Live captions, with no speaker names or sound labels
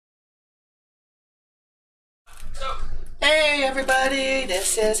Hey everybody,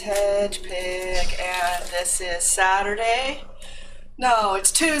 this is Hedgepig, and this is Saturday. No,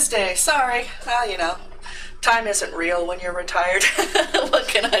 it's Tuesday, sorry. Well, you know, time isn't real when you're retired. What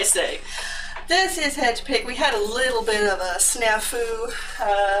can I say? This is Hedgepig. We had a little bit of a snafu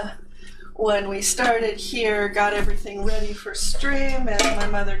when we started here, got everything ready for stream, and my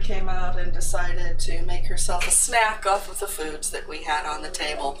mother came out and decided to make herself a snack off of the foods that we had on the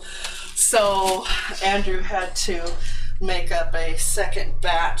table. So Andrew had to make up a second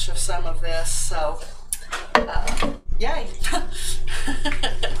batch of some of this, so yay.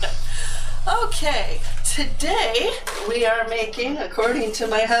 Okay, today we are making, according to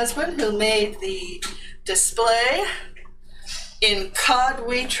my husband who made the display, in cod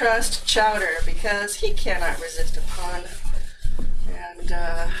we trust chowder, because he cannot resist a pun. And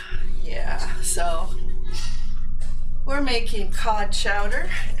yeah, so we're making cod chowder,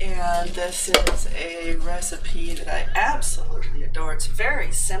 and this is a recipe that I absolutely adore. It's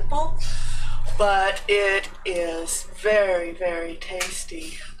very simple, but it is very, very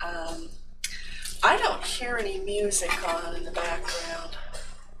tasty. I don't hear any music on in the background.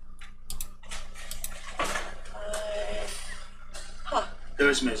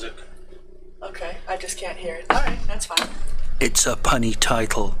 There's music. Okay, I just can't hear it. All right, that's fine. It's a punny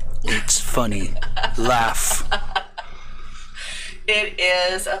title. It's funny. Laugh. It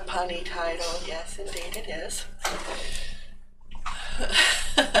is a punny title. Yes, indeed it is.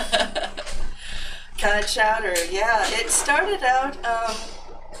 Cod chowder, yeah. It started out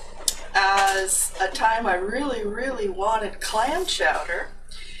as a time I really, really wanted clam chowder,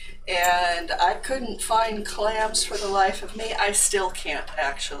 and I couldn't find clams for the life of me. I still can't,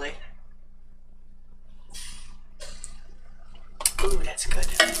 actually. Ooh, that's good.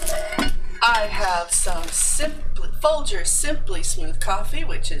 I have some Folgers Simply Smooth coffee,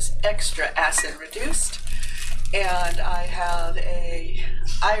 which is extra acid reduced, and I have a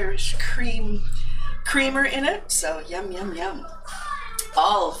Irish creamer in it, so yum, yum, yum.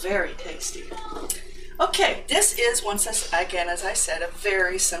 All very tasty. Okay, this is, again, as I said, a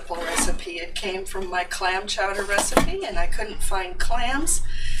very simple recipe. It came from my clam chowder recipe, and I couldn't find clams,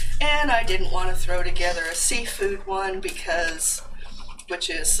 and I didn't want to throw together a seafood one which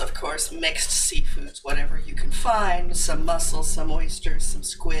is, of course, mixed seafoods, whatever you can find, some mussels, some oysters, some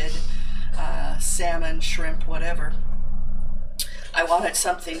squid, salmon, shrimp, whatever. I wanted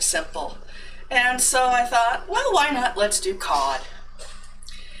something simple. And so I thought, well, why not? Let's do cod.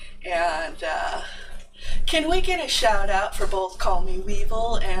 And can we get a shout out for both Call Me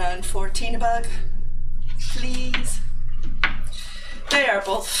Weevil and for Tina Bug, please? They are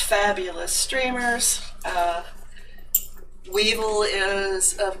both fabulous streamers. Weevil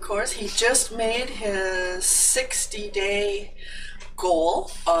is, of course, he just made his 60-day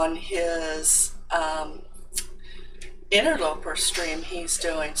goal on his interloper stream he's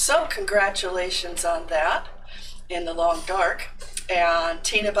doing. So congratulations on that in the long dark. And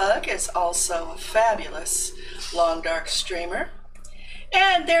Tina Bug is also a fabulous long dark streamer.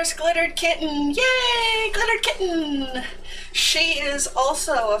 And there's Glittered Kitten. Yay, Glittered Kitten! She is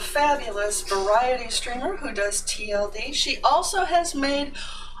also a fabulous variety streamer who does TLD. She also has made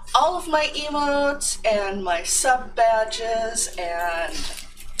all of my emotes and my sub badges and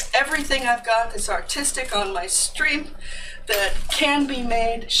everything I've got that's artistic on my stream that can be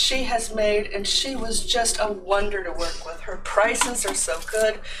made, she has made, and she was just a wonder to work with. Her prices are so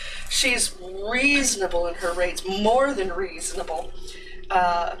good. She's reasonable in her rates, more than reasonable.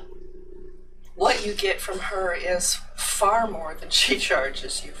 What you get from her is far more than she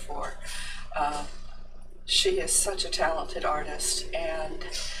charges you for. She is such a talented artist, and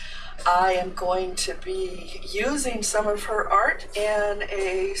I am going to be using some of her art in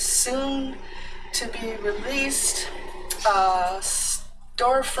a soon-to-be-released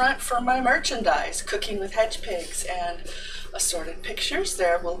storefront for my merchandise, Cooking with Hedgepigs, and assorted pictures.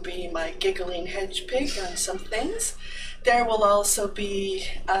 There will be my giggling hedgepig on some things. There will also be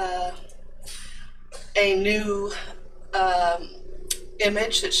a new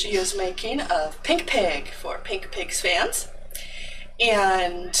image that she is making of Pink Pig for Pink Pigs fans.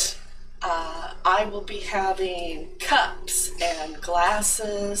 And I will be having cups and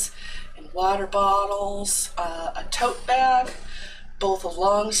glasses and water bottles, a tote bag, both a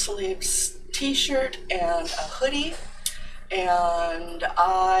long sleeves t-shirt and a hoodie. And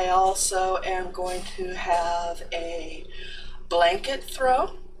I also am going to have a blanket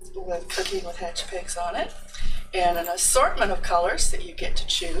throw with Cooking with Hedgepigs on it, and an assortment of colors that you get to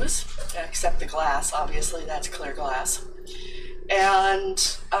choose, except the glass, obviously that's clear glass.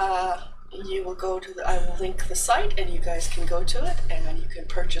 And you will go to I will link the site and you guys can go to it and then you can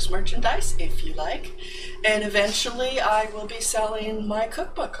purchase merchandise if you like. And eventually I will be selling my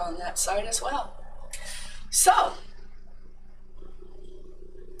cookbook on that site as well. So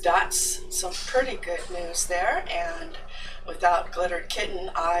that's some pretty good news there, and without Glittered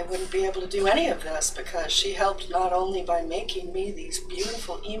Kitten I wouldn't be able to do any of this, because she helped not only by making me these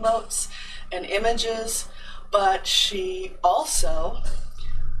beautiful emotes and images, but she also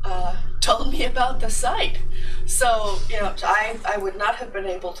told me about the site. So, you know, I would not have been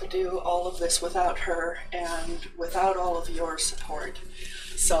able to do all of this without her and without all of your support.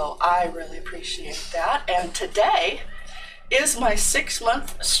 So I really appreciate that. And today is my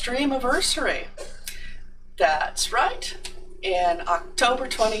 6-month stream anniversary. That's right. In October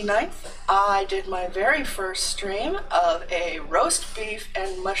 29th, I did my very first stream of a roast beef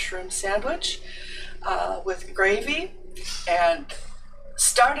and mushroom sandwich with gravy, and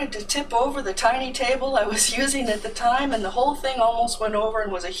started to tip over the tiny table I was using at the time, and the whole thing almost went over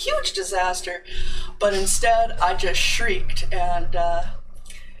and was a huge disaster. But instead, I just shrieked and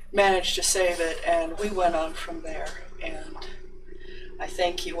managed to save it, and we went on from there. And I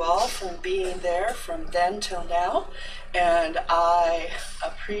thank you all for being there from then till now, and I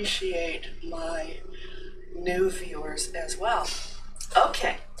appreciate my new viewers as well.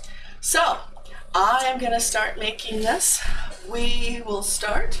 Okay, so I am going to start making this. We will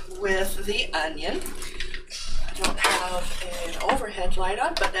start with the onion. I don't have an overhead light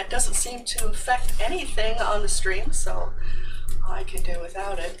on, but that doesn't seem to affect anything on the stream, so I can do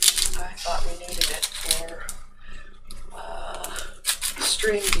without it. I thought we needed it for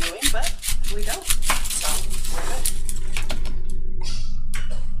stream viewing, but we don't, so we're good.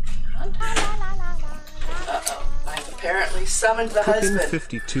 Uh-oh, I've apparently summoned the Cooking husband.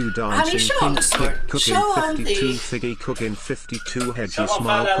 52 Honey, dancing show him the pink sword. pig, cooking Show him 52 the... figgy, cooking 52 hedgy Someone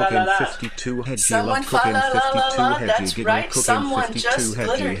smile, fa la cooking la la. 52 hedgy Someone love, fa cooking la la la 52 la. hedgy That's giddy, right. cooking Someone 52 just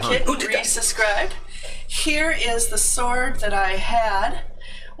Glitter hedgy Kitten hunt. resubscribed. Here is the sword that I had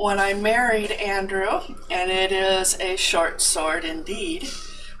when I married Andrew, and it is a short sword indeed,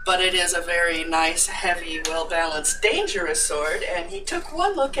 but it is a very nice, heavy, well-balanced, dangerous sword, and he took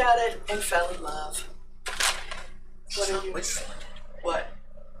one look at it and fell in love. What are you... What?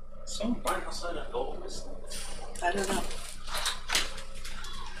 Someone right outside that door whistling. I don't know.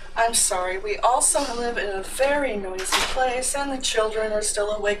 I'm sorry, we also live in a very noisy place, and the children are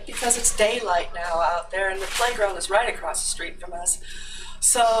still awake because it's daylight now out there, and the playground is right across the street from us.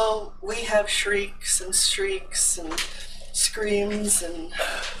 So we have shrieks and screams and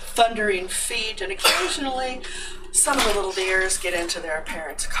thundering feet, and occasionally some of the little deers get into their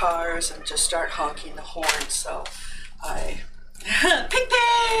parents' cars and just start honking the horn. So I... Pig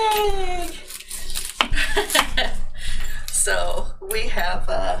pig! So we have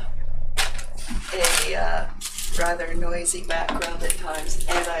a rather noisy background at times,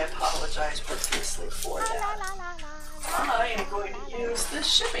 and I apologize profusely for that. I am going to use the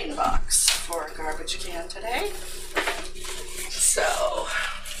shipping box for a garbage can today. So,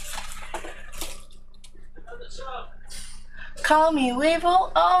 call me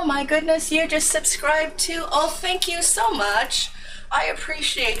Weevil. Oh my goodness, you just subscribed too. Oh, thank you so much. I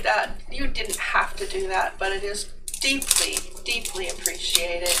appreciate that. You didn't have to do that, but it is deeply, deeply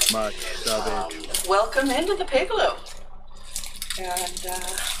appreciated. Much Welcome into the Pigloo. And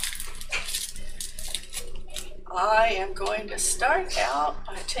I am going to start out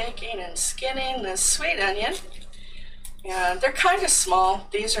by taking and skinning this sweet onion. And they're kind of small.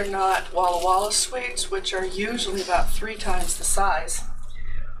 These are not Walla Walla sweets, which are usually about 3 times the size.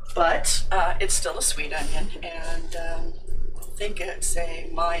 But it's still a sweet onion, and I think it's a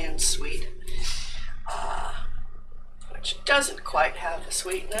Mayan sweet, which doesn't quite have the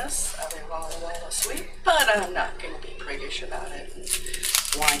sweetness of a Walla Walla sweet, but I'm not going to be priggish about it and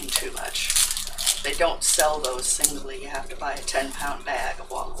whine too much. They don't sell those singly. You have to buy a 10-pound bag of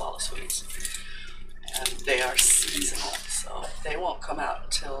Walla Walla sweets. And they are seasonal, so they won't come out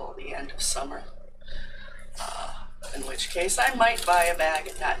until the end of summer. In which case, I might buy a bag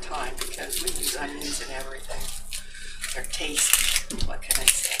at that time, because we use onions in everything. They're tasty. What can I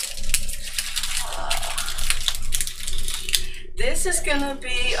say? This is gonna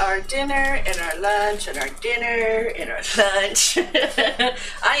be our dinner and our lunch and our dinner and our lunch.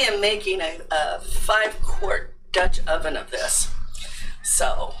 I am making a 5-quart Dutch oven of this.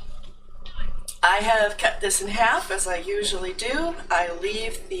 So I have cut this in half, as I usually do. I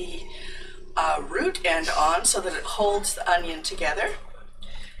leave the root end on so that it holds the onion together,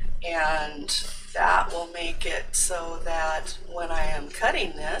 and that will make it so that when I am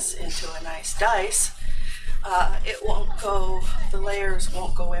cutting this into a nice dice, it won't go, the layers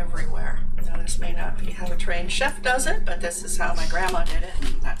won't go everywhere. Now this may not be how a trained chef does it, but this is how my grandma did it,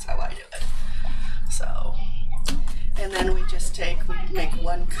 and that's how I do it. So, and then we make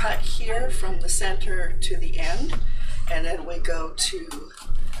one cut here from the center to the end, and then we go to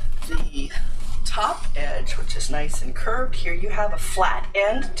the top edge, which is nice and curved. Here you have a flat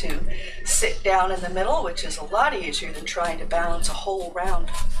end to sit down in the middle, which is a lot easier than trying to balance a whole round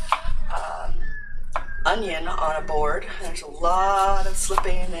onion on a board. There's a lot of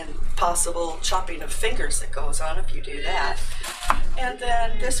slipping and possible chopping of fingers that goes on if you do that. And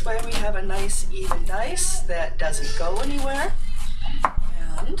then this way we have a nice even dice that doesn't go anywhere.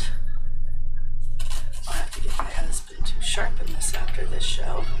 And I'll have to get my husband to sharpen this after this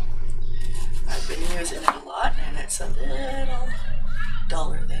show. I've been using it a lot and it's a little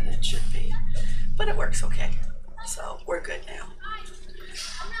duller than it should be, but it works okay. So we're good now.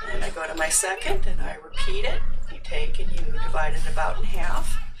 And I go to my second and I repeat it. You take and you divide it about in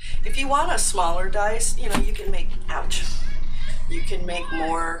half. If you want a smaller dice, you can make, ouch, you can make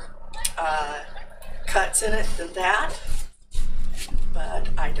more cuts in it than that. But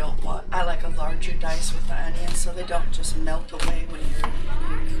I like a larger dice with the onions so they don't just melt away when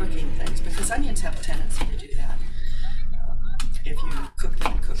you're cooking things, because onions have a tendency to do that. If you cook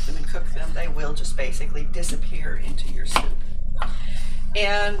them, they will just basically disappear into your soup.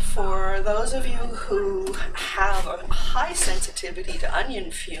 And for those of you who have a high sensitivity to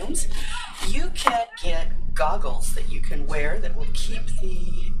onion fumes, you can get goggles that you can wear that will keep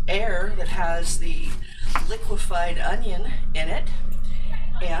the air that has the liquefied onion in it,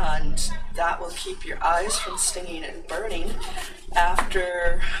 and that will keep your eyes from stinging and burning.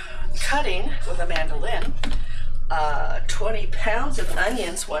 After cutting with a mandolin 20 pounds of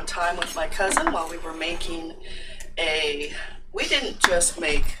onions one time with my cousin while we were making we didn't just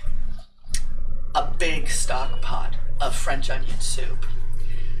make a big stock pot of French onion soup.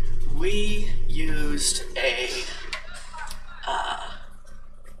 We used a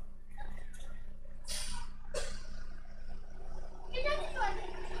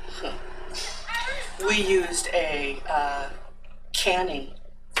canning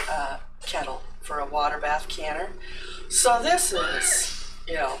kettle for a water bath canner. So this is,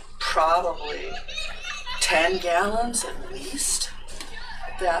 probably 10 gallons at least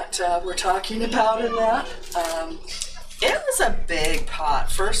that we're talking about in that. It was a big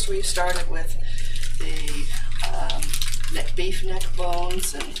pot. First we started with the beef neck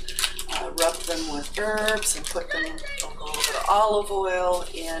bones and rubbed them with herbs and put them a little bit of olive oil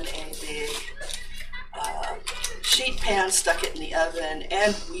in a big sheet pan, stuck it in the oven,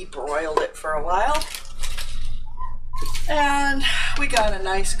 and we broiled it for a while. And we got a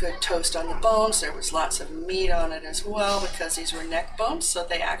nice good toast on the bones. There was lots of meat on it as well because these were neck bones, so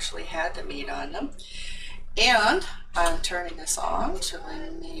they actually had the meat on them. And I'm turning this on to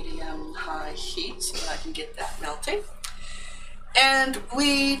a medium-high heat so that I can get that melting. And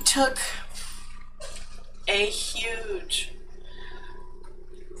we took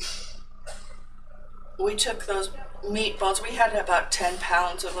those meat bones. We had about 10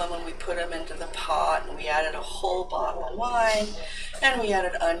 pounds of them, and we put them into the pot, and we added a whole bottle of wine, and we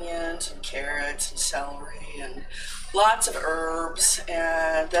added onions and carrots and celery and lots of herbs,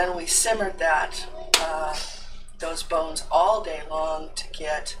 and then we simmered those bones all day long to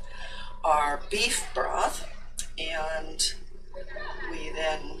get our beef broth, and we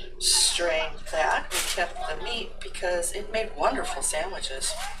then strained that. We kept the meat because it made wonderful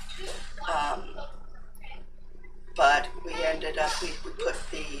sandwiches. But we ended up, we put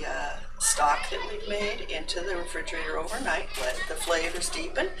the stock that we'd made into the refrigerator overnight, let the flavors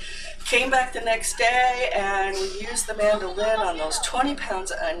deepen. Came back the next day and we used the mandolin on those 20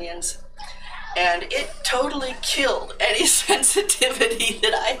 pounds of onions, and it totally killed any sensitivity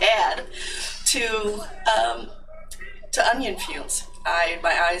that I had to onion fumes.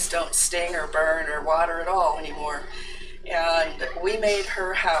 My eyes don't sting or burn or water at all anymore. And we made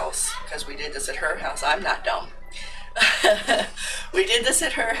her house, because we did this at her house. I'm not dumb. We did this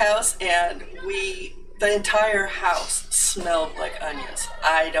at her house, and the entire house smelled like onions.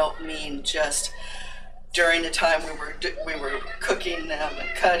 I don't mean just during the time we were cooking them and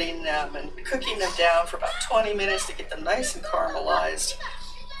cutting them and cooking them down for about 20 minutes to get them nice and caramelized.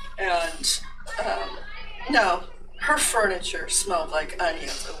 And no, her furniture smelled like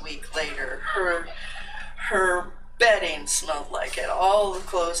onions a week later. Her bedding smelled like it. All the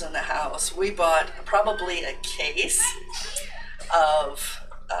clothes in the house. We bought probably a case of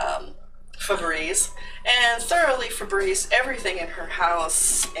Febreze and thoroughly Febreze everything in her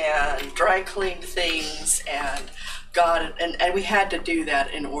house and dry cleaned things and got it. And we had to do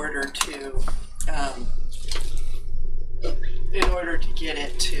that in order to in order to get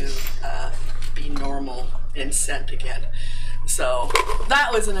it to be normal in scent again. So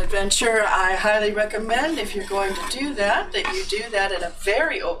that was an adventure. I highly recommend, if you're going to do that, that you do that in a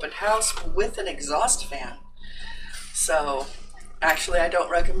very open house with an exhaust fan. So actually, I don't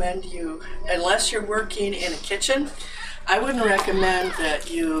recommend you, unless you're working in a kitchen, I wouldn't recommend that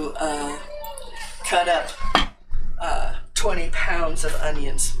you cut up 20 pounds of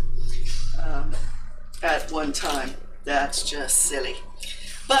onions at one time. That's just silly.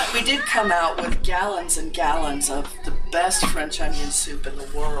 But we did come out with gallons and gallons of the best French onion soup in the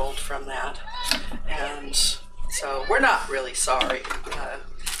world from that. And so we're not really sorry.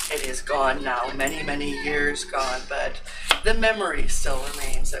 It is gone now, many, many years gone, but the memory still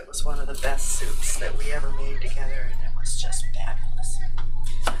remains. It was one of the best soups that we ever made together, and it was just fabulous.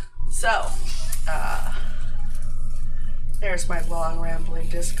 So, there's my long rambling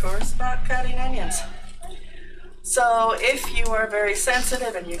discourse about cutting onions. So if you are very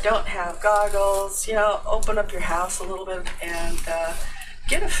sensitive and you don't have goggles, you know, open up your house a little bit and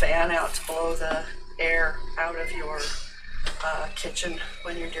get a fan out to blow the air out of your kitchen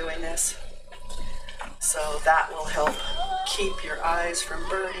when you're doing this. So that will help keep your eyes from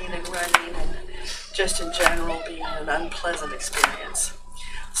burning and running and just in general being an unpleasant experience.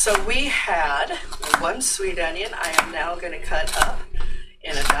 So we had one sweet onion. I am now going to cut up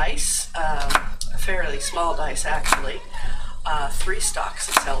in a dice, a fairly small dice actually, 3 stalks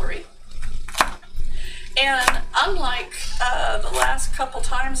of celery. And unlike the last couple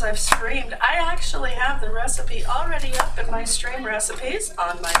times I've streamed, I actually have the recipe already up in my stream recipes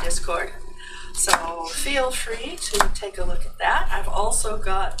on my Discord. So feel free to take a look at that. I've also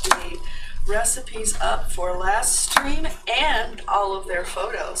got the recipes up for last stream and all of their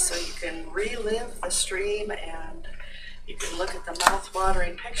photos, so you can relive the stream and you can look at the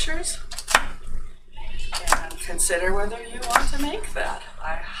mouth-watering pictures and consider whether you want to make that.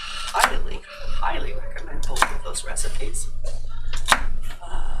 I highly, highly recommend both of those recipes.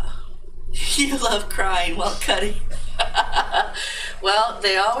 You love crying while cutting. Well,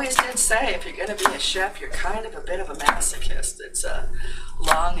 they always did say if you're going to be a chef, you're kind of a bit of a masochist. It's a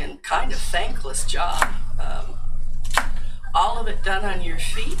long and kind of thankless job. All of it done on your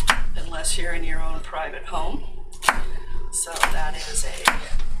feet, unless you're in your own private home. So that is a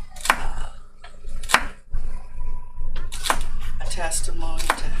testimony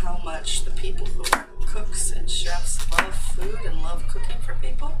to how much the people who are cooks and chefs love food and love cooking for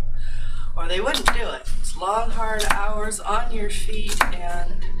people, or they wouldn't do it. It's long, hard hours on your feet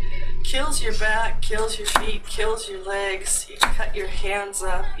and kills your back, kills your feet, kills your legs. You cut your hands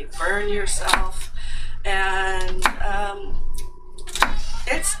up, you burn yourself, and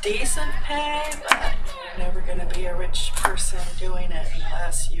it's decent pay, but you're never going to be a rich person doing it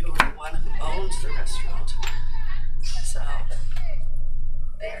unless you are the one who owns the restaurant. So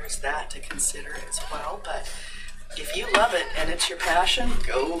there's that to consider as well. But if you love it and it's your passion,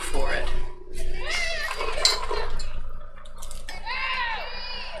 go for it.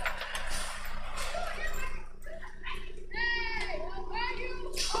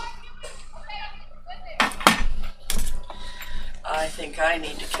 I think I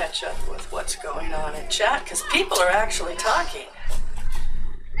need to catch up with what's going on in chat because people are actually talking.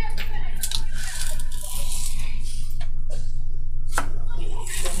 Let me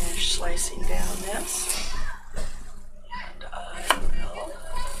finish slicing down this. And I will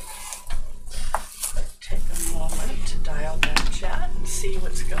take a moment to dial down chat and see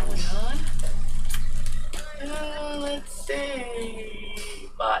what's going on. Let's see.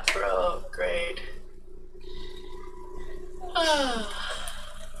 Bot broke. Great.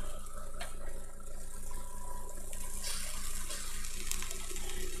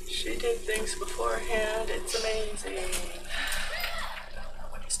 She did things beforehand. It's amazing. I don't know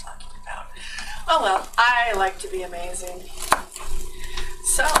what he's talking about. Oh well, I like to be amazing.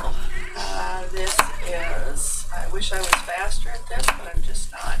 So, this is, I wish I was faster at this, but I'm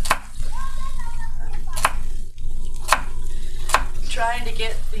just not. I'm trying to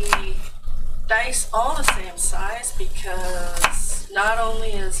get the dice all the same size because not only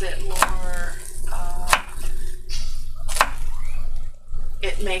is it more,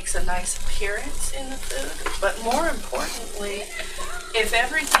 it makes a nice appearance in the food, but more importantly, if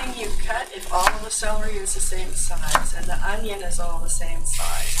everything you cut, if all of the celery is the same size and the onion is all the same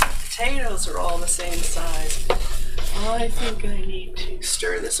size, the potatoes are all the same size, I think I need to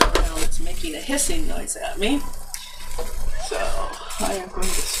stir this around. It's making a hissing noise at me. So I am going to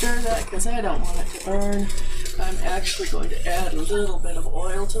stir that because I don't want it to burn. I'm actually going to add a little bit of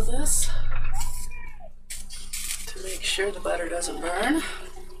oil to this to make sure the butter doesn't burn.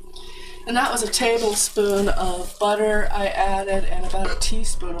 And that was a tablespoon of butter I added and about a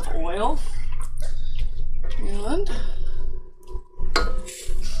teaspoon of oil. And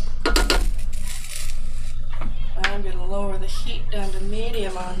I'm going to lower the heat down to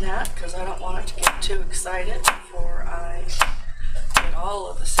medium on that because I don't want it to get too excited before I get all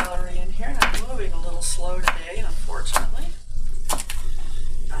of the celery in here. I'm moving a little slow today, unfortunately.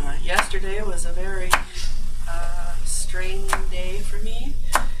 Yesterday was a very straining day for me.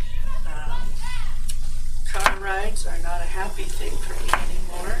 Car rides are not a happy thing for me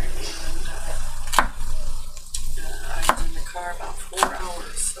anymore, and I was in the car about 4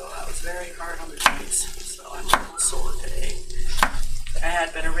 hours, so I was very hard on the joints, so I'm a little sore today. I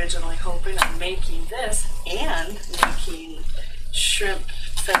had been originally hoping on making this and making shrimp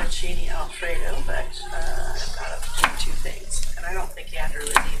fettuccine alfredo, but I've got to do two things, and I don't think Andrew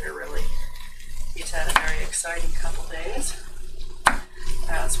is either, really. He's had a very exciting couple days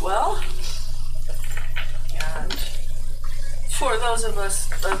as well. And for those of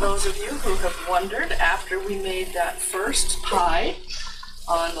you who have wondered, after we made that first pie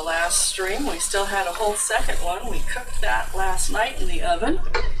on the last stream, we still had a whole second one. We cooked that last night in the oven,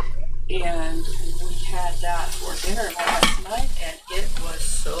 and we had that for dinner last night, and it was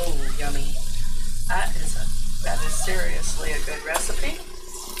so yummy. That is seriously a good recipe.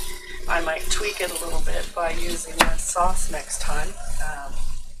 I might tweak it a little bit by using less sauce next time.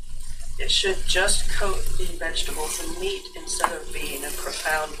 It should just coat the vegetables and meat instead of being a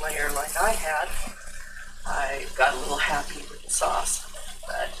profound layer like I had. I got a little happy with the sauce,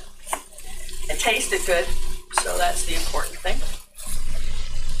 but it tasted good, so that's the important thing.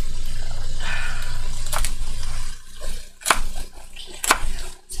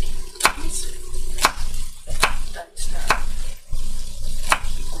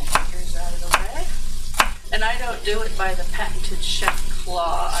 And I don't do it by the patented chef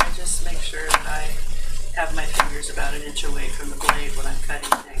claw. I just make sure that I have my fingers about an inch away from the blade when I'm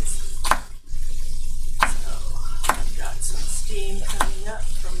cutting things. So I've got some steam coming up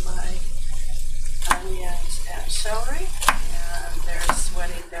from my onions and celery, and they're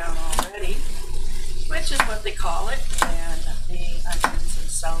sweating down already, which is what they call it when the onions and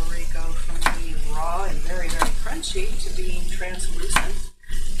celery go from being raw and very, very crunchy to being translucent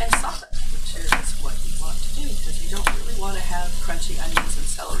and softened, which is what you want to do, because you don't really want to have crunchy onions and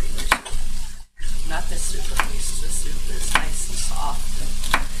celery in your soup. Not this soup, at least. This soup is nice and soft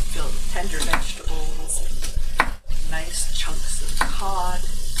and filled with tender vegetables and nice chunks of cod.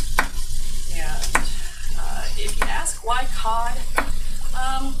 And if you ask why cod,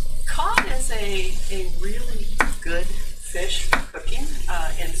 cod is a really good fish for cooking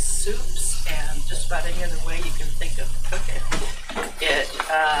in soups and just about any other way you can think of to cook it. It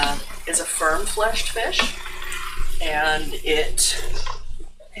is a firm-fleshed fish, and there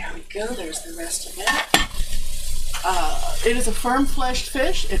we go, there's the rest of it. It is a firm-fleshed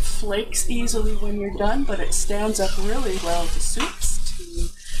fish. It flakes easily when you're done, but it stands up really well to soups, to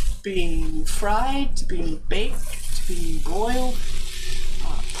being fried, to being baked, to being boiled,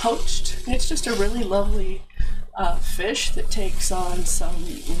 poached. It's just a really lovely fish that takes on some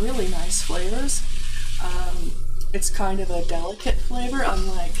really nice flavors. It's kind of a delicate flavor,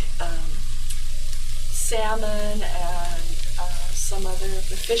 unlike salmon and some other of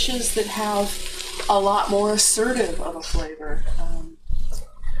the fishes that have a lot more assertive of a flavor.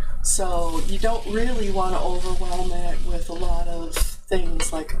 So you don't really want to overwhelm it with a lot of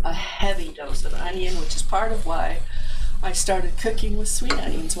things like a heavy dose of onion, which is part of why I started cooking with sweet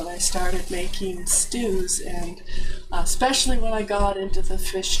onions when I started making stews, and especially when I got into the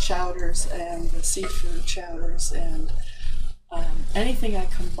fish chowders and the seafood chowders and anything I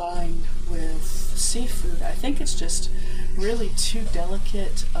combined with seafood. I think it's just really too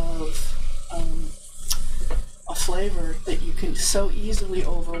delicate of a flavor that you can so easily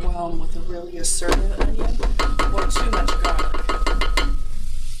overwhelm with a really assertive onion or too much garlic.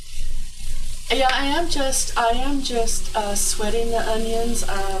 Yeah, I am just sweating the onions.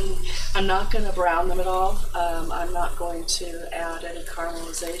 I'm not going to brown them at all. I'm not going to add any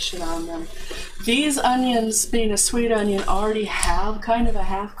caramelization on them. These onions, being a sweet onion, already have kind of a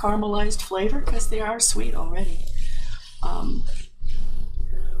half caramelized flavor because they are sweet already.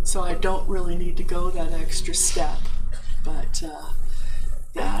 So I don't really need to go that extra step, but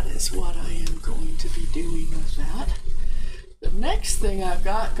that is what I am going to be doing with that. The next thing I've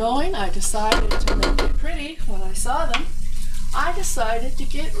got going, I decided to make it pretty when I saw them. I decided to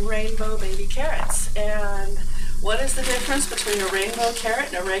get rainbow baby carrots. And what is the difference between a rainbow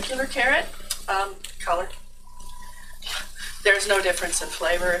carrot and a regular carrot? Color. There's no difference in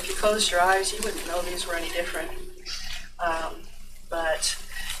flavor. If you closed your eyes, you wouldn't know these were any different. But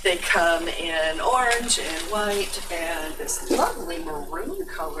They come in orange and white and this lovely maroon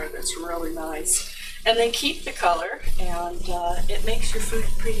color that's really nice. And they keep the color, and it makes your food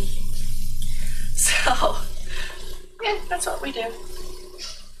pretty. So, yeah, that's what we do.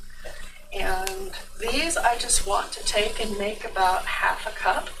 And these I just want to take and make about half a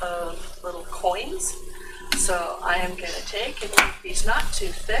cup of little coins. So I am going to take and make these not too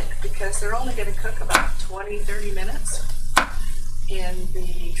thick because they're only going to cook about 20-30 minutes in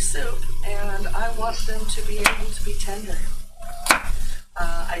the soup, and I want them to be able to be tender.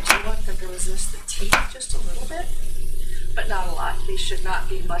 I do want them to resist the teeth just a little bit, but not a lot. These should not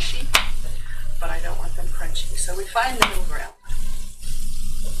be mushy, but I don't want them crunchy. So we find the middle ground.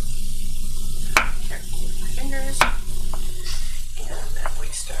 Careful with my fingers. And then we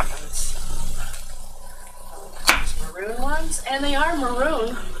start on some of these maroon ones. And they are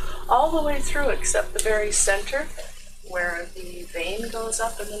maroon all the way through except the very center where the vein goes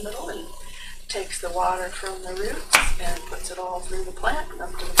up in the middle and takes the water from the roots and puts it all through the plant and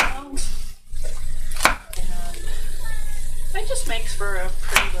up to the bones. And it just makes for a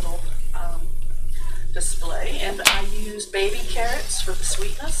pretty little display. And I use baby carrots for the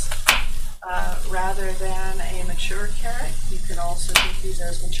sweetness rather than a mature carrot. You can also get these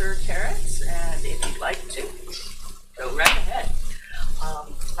as mature carrots, and if you'd like to, go right ahead.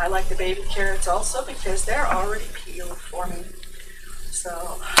 I like the baby carrots also because they're already peeled for me.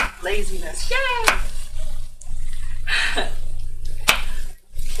 So, laziness, yay!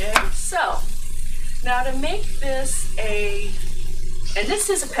 Okay, so, now to make this and this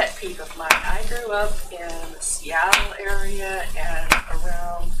is a pet peeve of mine. I grew up in the Seattle area and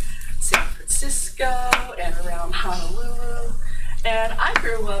around San Francisco and around Honolulu. And I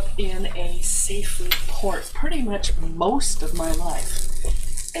grew up in a seafood port pretty much most of my life.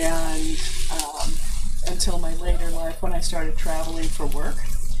 And until my later life when I started traveling for work.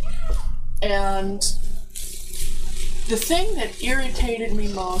 And the thing that irritated me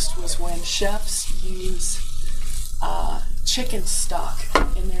most was when chefs use chicken stock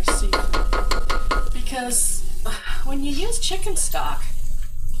in their seafood. Because when you use chicken stock,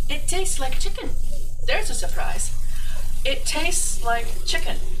 it tastes like chicken. There's a surprise. It tastes like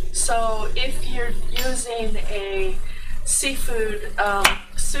chicken. So if you're using a seafood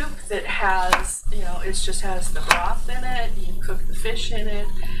soup that has, it just has the broth in it, you cook the fish in it,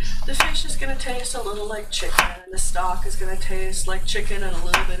 the fish is going to taste a little like chicken, and the stock is going to taste like chicken and a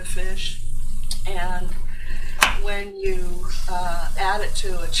little bit of fish. And when you add it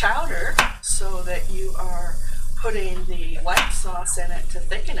to a chowder so that you are putting the white sauce in it to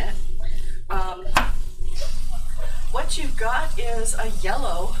thicken it, what you've got is a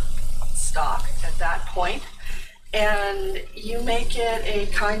yellow stock at that point, and you make it a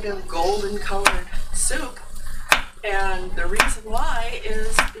kind of golden colored soup. And the reason why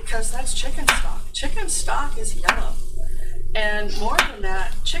is because that's chicken stock. Chicken stock is yellow. And more than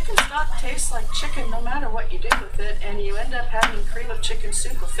that, chicken stock tastes like chicken no matter what you do with it, and you end up having cream of chicken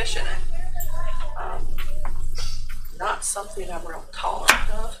soup with fish in it. Not something I'm real tolerant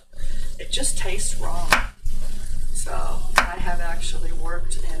of. It just tastes wrong. So I have actually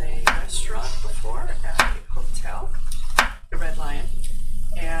worked in a restaurant before at a hotel, the Red Lion,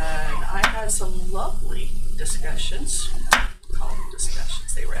 and I had some lovely discussions, call them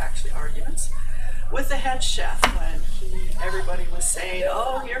discussions, they were actually arguments, with the head chef when everybody was saying,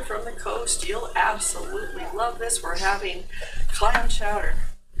 oh, you're from the coast, you'll absolutely love this, we're having clam chowder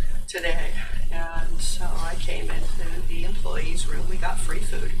today. And so I came into the employees' room, we got free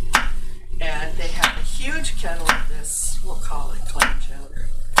food. And they had a huge kettle of this, we'll call it clam chowder.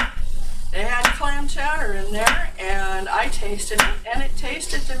 They had clam chowder in there, and I tasted it, and it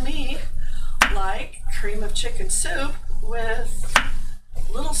tasted to me like cream of chicken soup with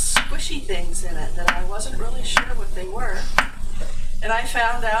little squishy things in it that I wasn't really sure what they were. And I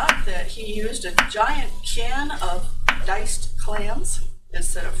found out that he used a giant can of diced clams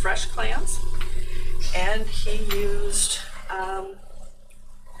instead of fresh clams, and he used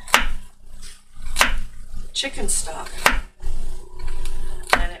chicken stock,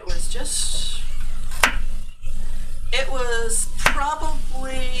 and it was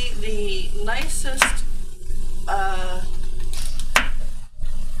probably the nicest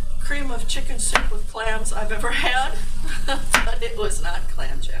cream of chicken soup with clams I've ever had, but it was not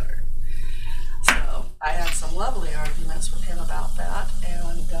clam chowder. So I had some lovely arguments with him about that,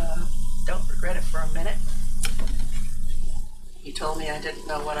 and don't regret it for a minute. He told me I didn't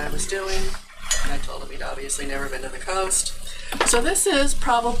know what I was doing. And I told him he'd obviously never been to the coast. So this is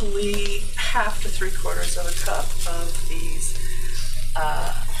probably half to 3/4 of a cup of these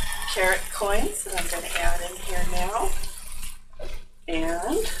carrot coins that I'm going to add in here now. And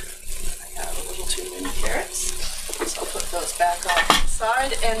I have a little too many carrots. So I'll put those back off to the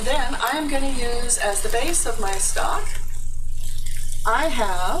side. And then I'm going to use as the base of my stock, I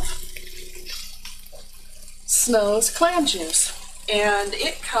have Snow's clam juice. And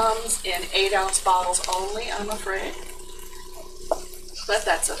it comes in 8-ounce bottles only, I'm afraid. But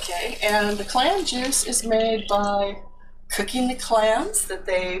that's okay. And the clam juice is made by cooking the clams that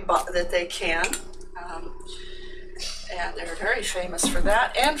they can. And they're very famous for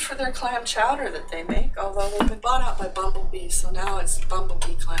that, and for their clam chowder that they make, although they've been bought out by Bumblebee, so now it's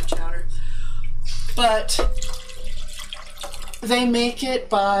Bumblebee clam chowder. But they make it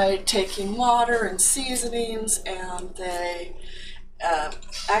by taking water and seasonings, and they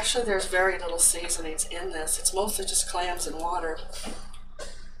actually there's very little seasonings in this. It's mostly just clams and water.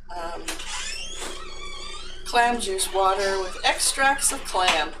 Clam juice water with extracts of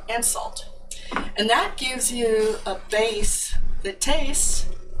clam and salt. And that gives you a base that tastes,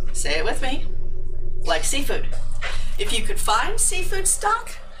 say it with me, like seafood. If you could find seafood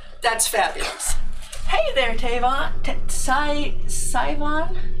stock, that's fabulous. Hey there, Sivon.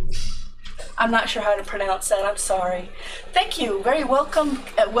 I'm not sure how to pronounce that, I'm sorry. Thank you, very welcome,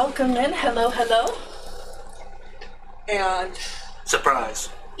 welcome in, hello, hello. And... Surprise.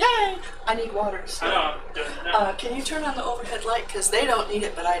 Yay! I need water. So. I know, I'm doing it now. Can you turn on the overhead light? Because they don't need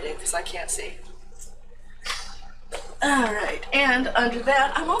it, but I do, because I can't see. All right, and under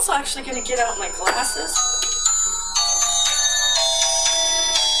that, I'm also actually going to get out my glasses.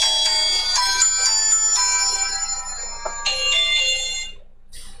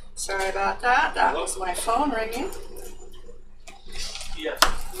 Sorry about that. That was my phone ringing. Yes.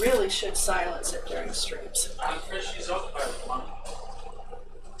 Really should silence it during streams. I'm afraid she's occupied at the moment.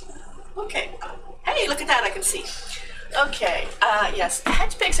 Okay. Hey, look at that, I can see. Okay, yes,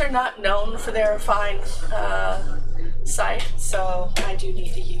 Hedgepigs are not known for their fine sight, so I do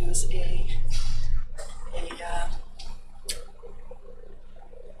need to use a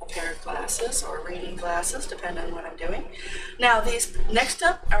pair of glasses or reading glasses, depending on what I'm doing. Now, these next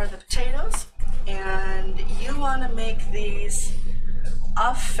up are the potatoes, and you want to make these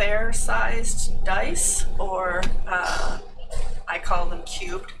a fair-sized dice, or I call them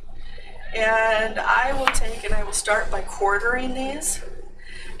cubed. And I will start by quartering these.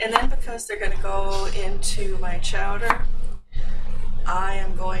 And then because they're going to go into my chowder, I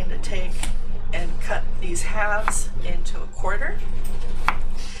am going to take and cut these halves into a quarter.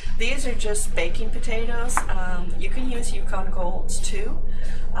 These are just baking potatoes. You can use Yukon Golds too.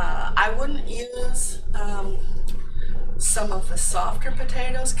 I wouldn't use some of the softer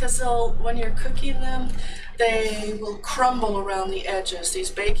potatoes because when you're cooking them, they will crumble around the edges. These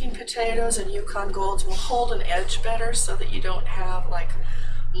baking potatoes and Yukon Golds will hold an edge better so that you don't have like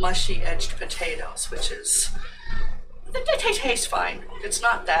mushy edged potatoes, which is, they taste fine. It's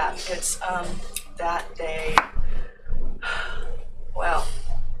not that, it's that they, well,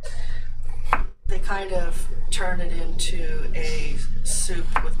 they kind of turn it into a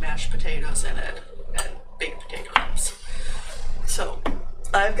soup with mashed potatoes in it and baked potato lumps. So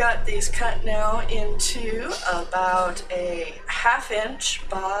I've got these cut now into about a 1/2 inch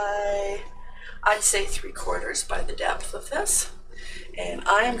by, I'd say 3/4 by the depth of this. And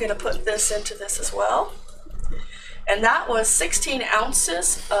I am going to put this into this as well. And that was 16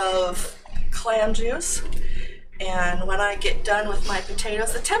 ounces of clam juice. And when I get done with my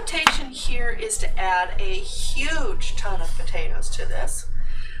potatoes, the temptation here is to add a huge ton of potatoes to this,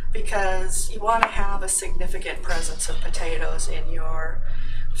 because you want to have a significant presence of potatoes in your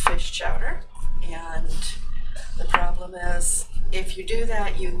fish chowder. And the problem is, if you do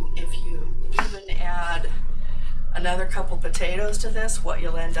that, if you even add another couple potatoes to this, what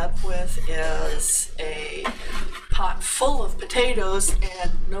you'll end up with is a pot full of potatoes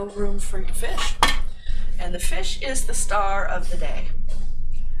and no room for your fish. And the fish is the star of the day.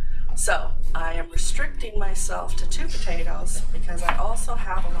 So I am restricting myself to 2 potatoes because I also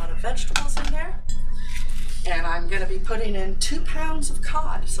have a lot of vegetables in there. And I'm going to be putting in 2 pounds of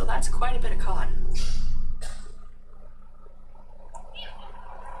cod, so that's quite a bit of cod.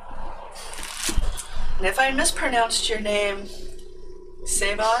 And if I mispronounced your name,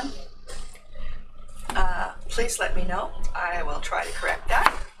 Savon, please let me know. I will try to correct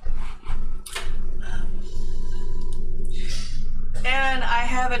that. And I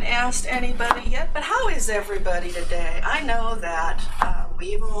haven't asked anybody yet, but how is everybody today? I know that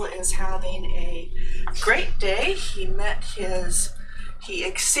Weevil is having a great day. He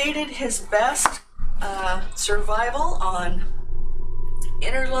exceeded his best survival on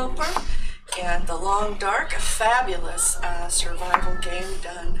Interloper and the Long Dark, a fabulous survival game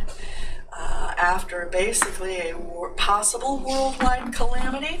done after basically a possible worldwide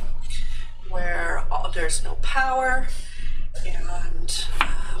calamity where there's no power and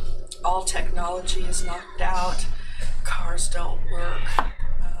all technology is knocked out, cars don't work,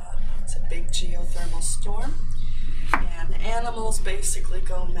 it's a big geothermal storm, and animals basically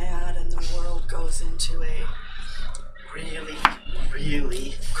go mad and the world goes into a really,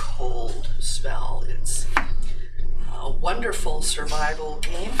 really cold spell. It's a wonderful survival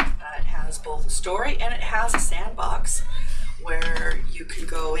game. It has both a story and it has a sandbox where you can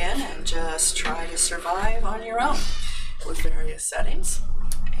go in and just try to survive on your own with various settings.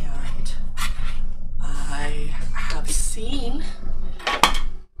 And I have seen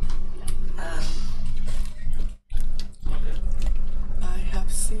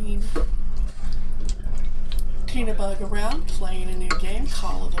Tina Bug around playing a new game,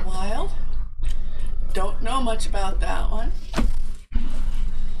 Call of the Wild. Don't know much about that one.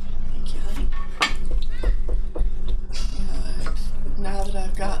 Thank you, honey. And now that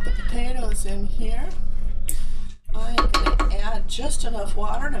I've got the potatoes in here, I am going to add just enough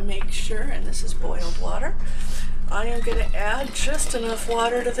water to make sure, and this is boiled water, I am going to add just enough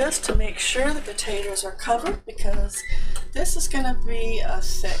water to this to make sure the potatoes are covered, because this is going to be a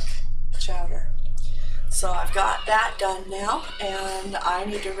thick chowder. So I've got that done now, and I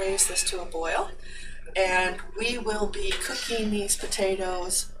need to raise this to a boil. And we will be cooking these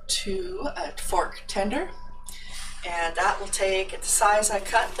potatoes to a fork tender. And that will take, at the size I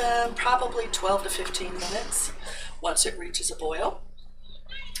cut them, probably 12 to 15 minutes once it reaches a boil.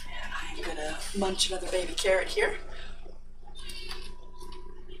 And I'm going to munch another baby carrot here.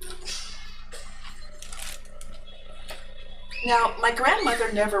 Now, my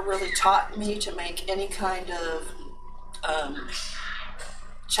grandmother never really taught me to make any kind of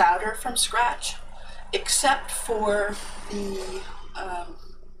chowder from scratch, except for the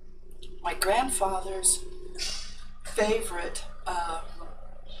my grandfather's favorite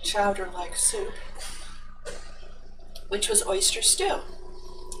chowder-like soup, which was oyster stew.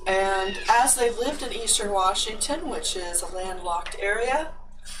 And as they lived in Eastern Washington, which is a landlocked area,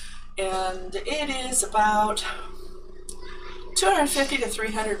 and it is about 250 to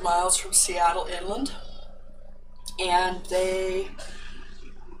 300 miles from Seattle inland, and they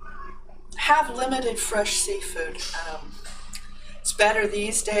have limited fresh seafood. It's better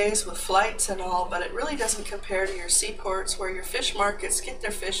these days with flights and all, but it really doesn't compare to your seaports where your fish markets get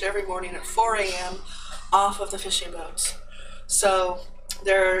their fish every morning at 4 a.m. off of the fishing boats. So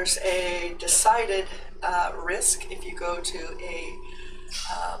there's a decided risk if you go to a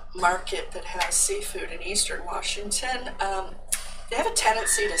market that has seafood in Eastern Washington. They have a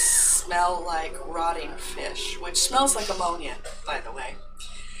tendency to smell like rotting fish, which smells like ammonia, by the way.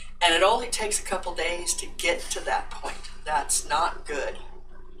 And it only takes a couple days to get to that point. That's not good.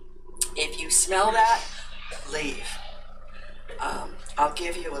 If you smell that, leave. I'll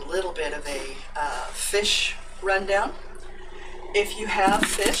give you a little bit of a fish rundown. If you have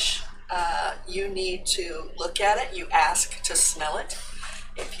fish, you need to look at it. You ask to smell it.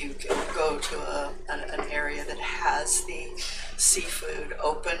 If you go to an area that has the seafood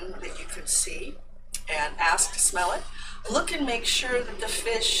open that you can see, and ask to smell it, look and make sure that the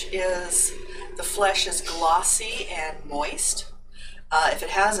flesh is glossy and moist. If it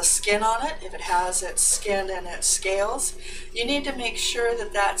has a skin on it, if it has its skin and its scales, you need to make sure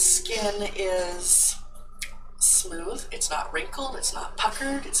that that skin is smooth, it's not wrinkled, it's not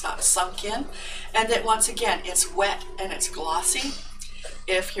puckered, it's not sunk in, and that once again, it's wet and it's glossy.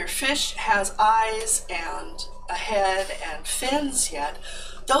 If your fish has eyes and a head and fins yet,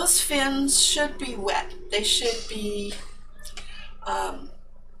 those fins should be wet. They should be,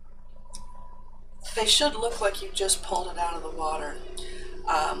 they should look like you just pulled it out of the water.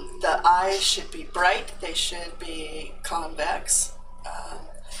 The eyes should be bright. They should be convex.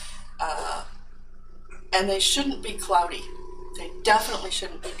 And they shouldn't be cloudy. They definitely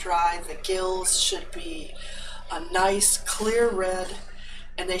shouldn't be dry. The gills should be a nice clear red,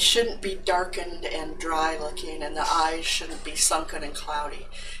 and they shouldn't be darkened and dry looking, and the eyes shouldn't be sunken and cloudy.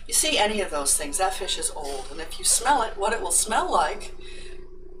 You see any of those things, that fish is old, and if you smell it, what it will smell like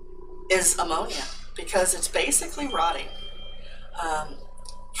is ammonia, because it's basically rotting.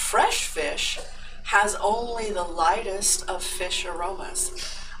 Fresh fish has only the lightest of fish aromas.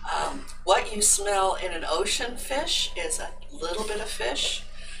 What you smell in an ocean fish is a little bit of fish,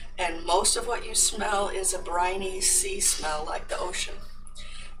 and most of what you smell is a briny sea smell like the ocean.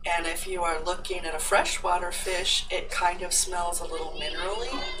 And if you are looking at a freshwater fish, it kind of smells a little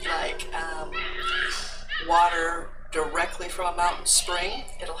minerally, like water directly from a mountain spring.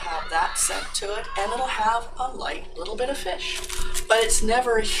 It'll have that scent to it, and it'll have a light little bit of fish. But it's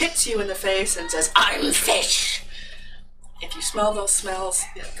never hits you in the face and says, I'm fish. If you smell those smells,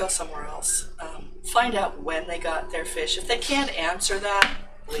 go somewhere else. Find out when they got their fish. If they can't answer that,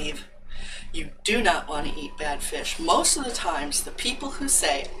 leave. You do not want to eat bad fish. Most of the times, the people who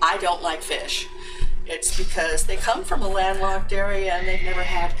say, I don't like fish, it's because they come from a landlocked area and they've never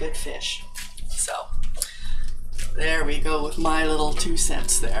had good fish. So, there we go with my little 2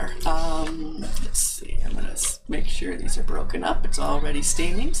 cents there. Let's see, I'm going to make sure these are broken up. It's already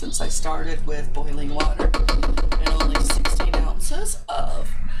steaming since I started with boiling water. And only 16 ounces of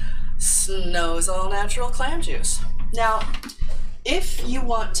Snow's All Natural clam juice. Now, if you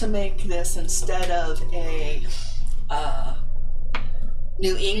want to make this instead of a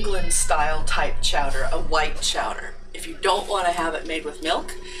New England style type chowder, a white chowder, if you don't want to have it made with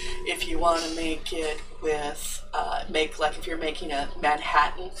milk, if you want to make it with, like if you're making a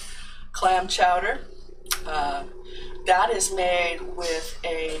Manhattan clam chowder, that is made with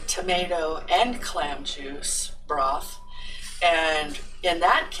a tomato and clam juice broth. And in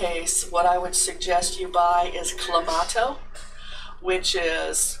that case, what I would suggest you buy is Clamato, which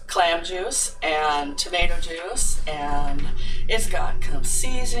is clam juice and tomato juice, and it's got some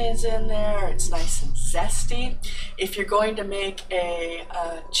seasonings in there. It's nice and zesty. If you're going to make a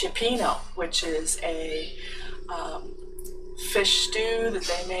cioppino, which is a fish stew that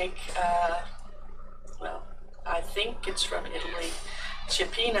they make, well, I think it's from Italy.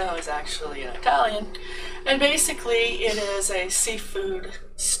 Cioppino is actually an Italian, and basically it is a seafood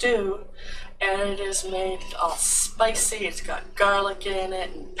stew, and it is made all spicy. It's got garlic in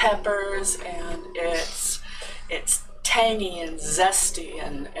it and peppers, and it's tangy and zesty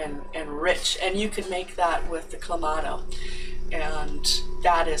and rich, and you can make that with the Clamato, and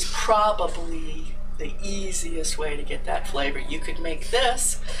that is probably the easiest way to get that flavor. You could make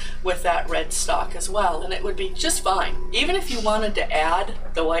this with that red stock as well, and it would be just fine. Even if you wanted to add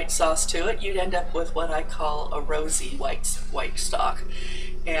the white sauce to it, you'd end up with what I call a rosy white stock,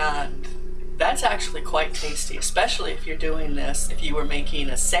 and that's actually quite tasty, especially if you're doing this, if you were making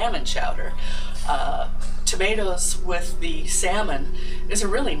a salmon chowder. Tomatoes with the salmon is a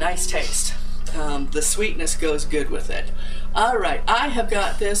really nice taste. The sweetness goes good with it. All right, I have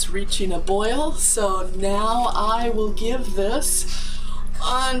got this reaching a boil, so now I will give this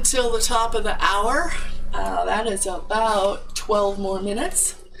until the top of the hour. That is about 12 more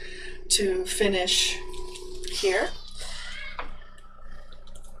minutes to finish here.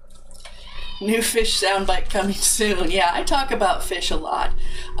 New fish soundbite coming soon. Yeah, I talk about fish a lot.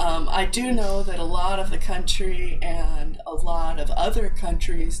 I do know that a lot of the country and a lot of other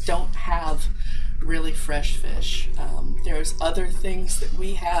countries don't have really fresh fish. There's other things that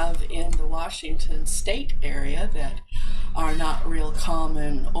we have in the Washington state area that are not real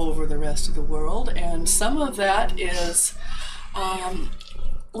common over the rest of the world, and some of that is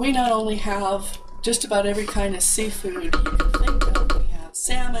we not only have just about every kind of seafood you can think of. We have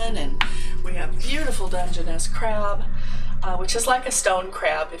salmon, and we have beautiful Dungeness crab, which is like a stone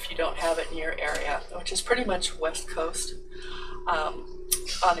crab if you don't have it in your area, which is pretty much West Coast.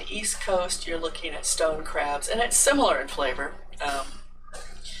 On the East Coast, you're looking at stone crabs, and it's similar in flavor.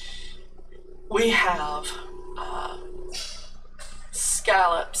 We have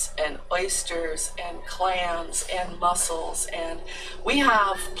scallops and oysters and clams and mussels, and we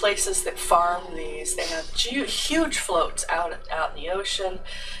have places that farm these. They have huge floats out in the ocean,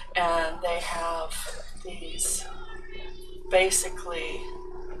 and they have these basically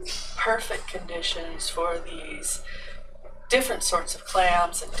perfect conditions for these different sorts of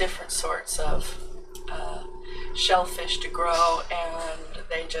clams and different sorts of shellfish to grow, and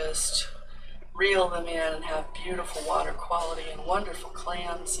they just reel them in and have beautiful water quality and wonderful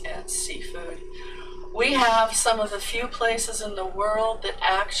clams and seafood. We have some of the few places in the world that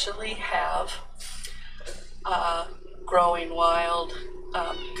actually have growing wild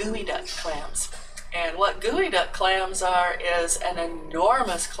gooey duck clams. And what gooey duck clams are is an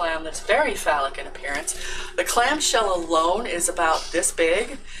enormous clam that's very phallic in appearance. The clam shell alone is about this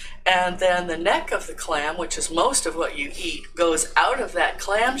big, and then the neck of the clam, which is most of what you eat, goes out of that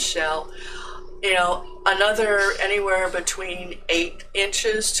clam shell, you know, another anywhere between 8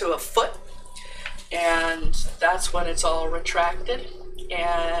 inches to a foot, and that's when it's all retracted.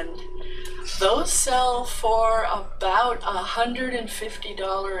 And those sell for about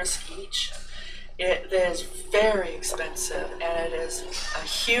 $150 each. It is very expensive, and it is a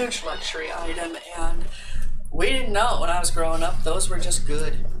huge luxury item, and we didn't know when I was growing up. Those were just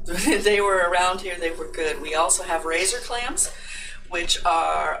good. They were around here, they were good. We also have razor clams, which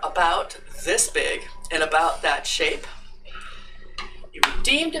are about this big, in about that shape. You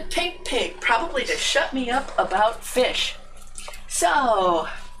redeemed a pink pig, probably to shut me up about fish. So,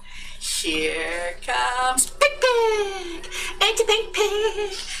 here comes Pink Pig! It's a pink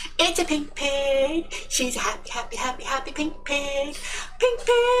pig! It's a pink pig! She's a happy, happy, happy, happy pink pig! Pink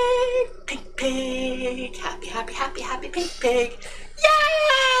pig! Pink pig! Happy, happy, happy, happy pink pig!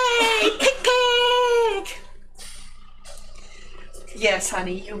 Yay! Pink pig! Yes,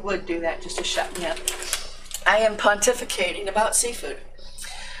 honey, you would do that just to shut me up. I am pontificating about seafood.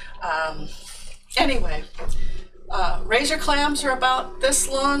 Anyway, razor clams are about this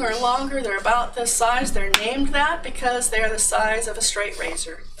long or longer. They're about this size. They're named that because they're the size of a straight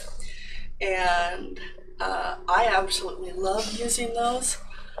razor. And I absolutely love using those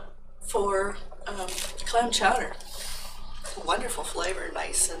for clam chowder. Wonderful flavor,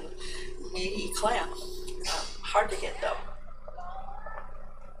 nice and meaty clam. Hard to get though.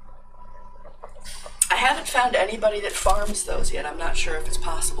 I haven't found anybody that farms those yet. I'm not sure if it's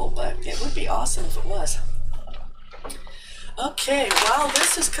possible, but it would be awesome if it was. Okay, while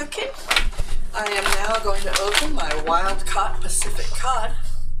this is cooking, I am now going to open my wild caught Pacific cod.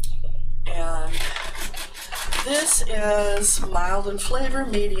 And this is mild in flavor,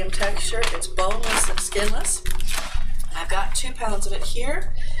 medium texture. It's boneless and skinless. I've got 2 pounds of it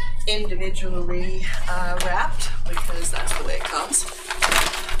here, individually wrapped, because that's the way it comes.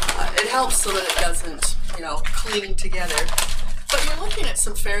 It helps so that it doesn't, cling together. But you're looking at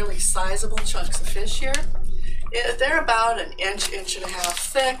some fairly sizable chunks of fish here. They're about an inch, inch and a half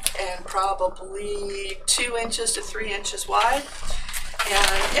thick, and probably 2 inches to 3 inches wide.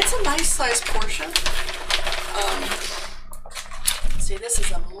 And it's a nice sized portion. See, this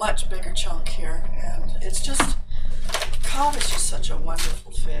is a much bigger chunk here, and it's just, cod is just such a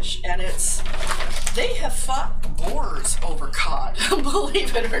wonderful fish, and they have fought wars over cod,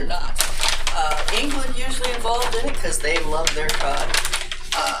 believe it or not. England usually involved in it because they love their cod.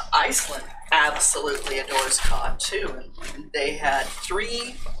 Iceland absolutely adores cod too, and they've had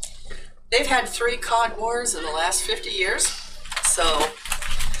 3 cod wars in the last 50 years. So,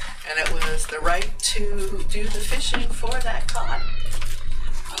 and it was the right to do the fishing for that cod.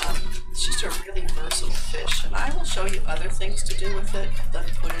 It's just a really versatile fish, and I will show you other things to do with it than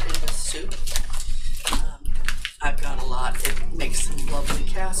put it in the soup. I've got a lot. It makes some lovely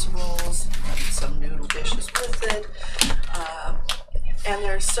casseroles, some noodle dishes with it, and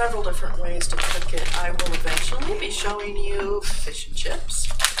there's several different ways to cook it. I will eventually be showing you fish and chips,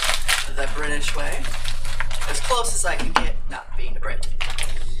 the British way, as close as I can get not being a Brit.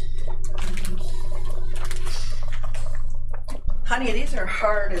 Honey, these are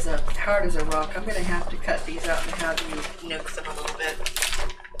hard as a rock. I'm going to have to cut these out and have you nuke them a little bit.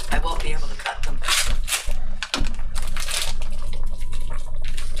 I won't be able to cut them.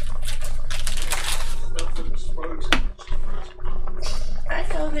 I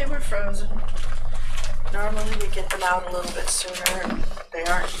know they were frozen. Normally we get them out a little bit sooner, and they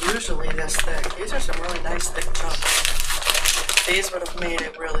aren't usually this thick. These are some really nice thick chunks. These would have made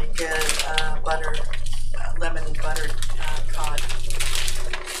it really good lemon and buttered cod,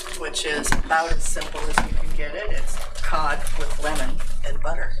 which is about as simple as you can get it. It's cod with lemon and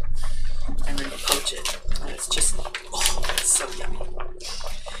butter, and then you poach it, and it's just, oh, it's so yummy.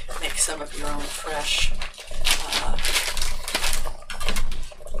 Make some of your own fresh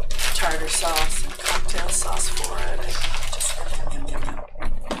tartar sauce and cocktail sauce for it. And just yum, yum, yum.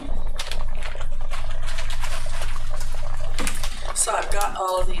 So I've got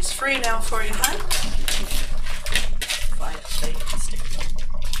all of these free now for you, hon. Find a plate and stick them.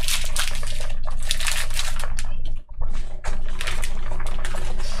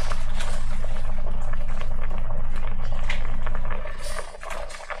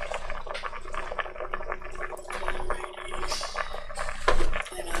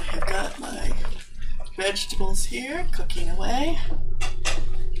 And I have got my vegetables here cooking away.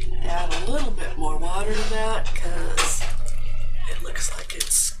 Add a little bit more water to that because it looks like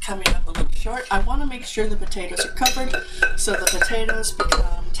it's coming up a little short. I want to make sure the potatoes are covered so the potatoes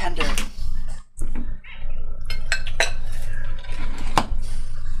become tender.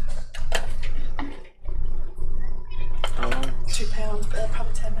 How long? 2 pounds,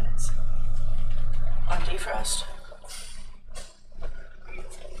 probably 10 minutes on defrost.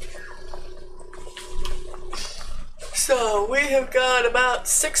 So we have got about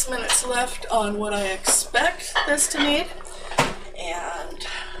 6 minutes left on what I expect this to need. And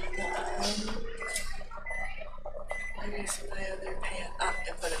where's my other pan? I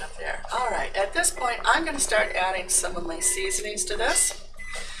put it up there. Alright, at this point I'm going to start adding some of my seasonings to this.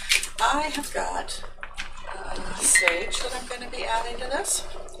 I have got sage that I'm going to be adding to this.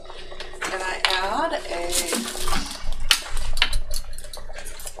 And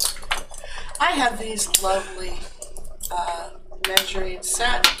I have these lovely measuring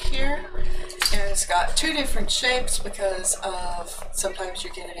set here, and it's got two different shapes because of sometimes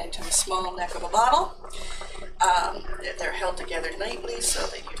you get it into the small neck of a bottle. They're held together neatly so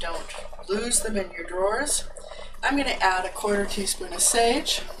that you don't lose them in your drawers. I'm going to add a 1/4 teaspoon of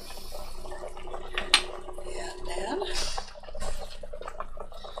sage, and then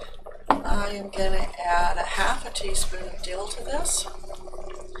I am going to add a 1/2 teaspoon of dill to this.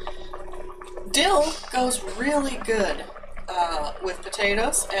 Dill goes really good with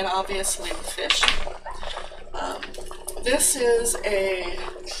potatoes and obviously with fish. This is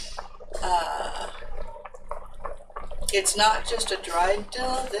it's not just a dried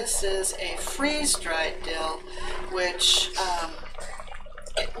dill, this is a freeze-dried dill, which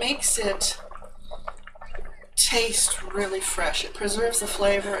it makes it taste really fresh. It preserves the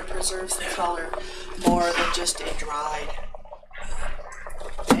flavor, it preserves the color more than just a dried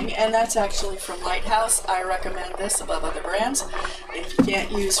thing. And that's actually from Lighthouse. I recommend this above other brands. If you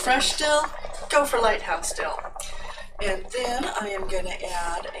can't use fresh dill, go for Lighthouse dill. And then I am going to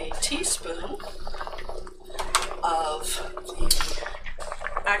add a teaspoon of the,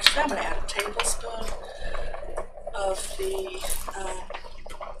 actually I'm going to add a tablespoon of the,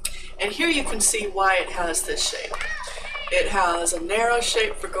 and here you can see why it has this shape. It has a narrow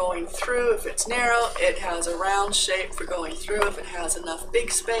shape for going through if it's narrow. It has a round shape for going through if it has enough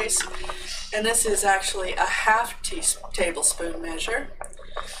big space. And this is actually a 1/2 tablespoon measure.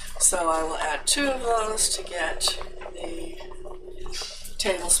 So I will add 2 of those to get the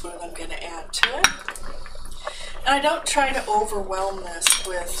tablespoon I'm going to add to it. And I don't try to overwhelm this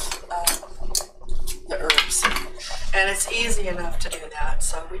with the herbs. And it's easy enough to do that,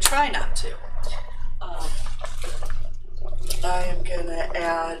 so we try not to. I am going to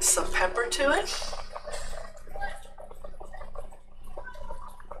add some pepper to it.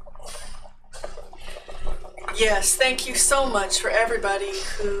 Yes, thank you so much for everybody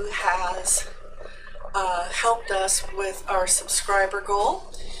who has helped us with our subscriber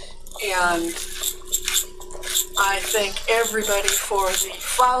goal. And I thank everybody for the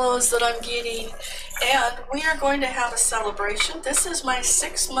follows that I'm getting. And we are going to have a celebration. This is my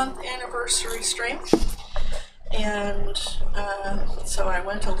 6-month anniversary stream. And so I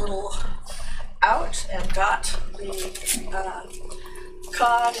went a little out and got the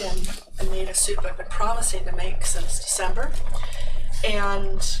cod and made a soup I've been promising to make since December.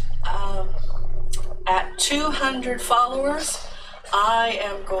 And at 200 followers, I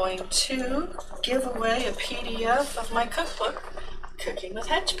am going to give away a PDF of my cookbook, Cooking with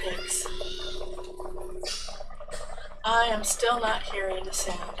Hedgepigs. I am still not hearing the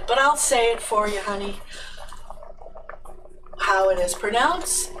sound, but I'll say it for you, honey. How it is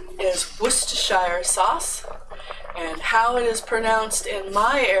pronounced is Worcestershire sauce, and how it is pronounced in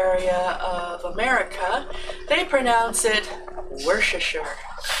my area of America, they pronounce it Worcestershire.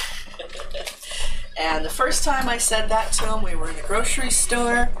 And the first time I said that to him, we were in a grocery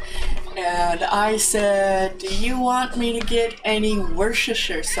store, and I said, "Do you want me to get any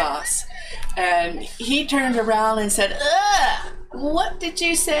Worcestershire sauce?" And he turned around and said, "Ugh, what did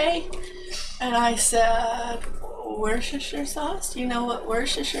you say?" And I said, "Worcestershire sauce? Do you know what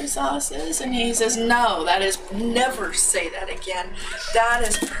Worcestershire sauce is?" And he says, "No, that is, never say that again. That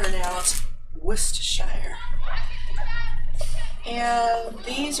is pronounced Worcestershire." And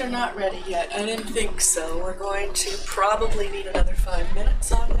these are not ready yet. I didn't think so. We're going to probably need another 5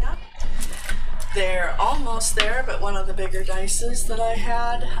 minutes on that. They're almost there, but one of the bigger dices that I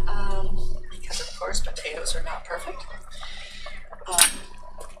had, because of course potatoes are not perfect,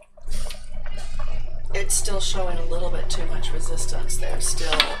 it's still showing a little bit too much resistance. There's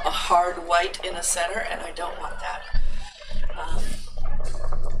still a hard white in the center, and I don't want that.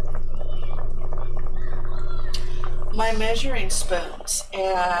 My measuring spoons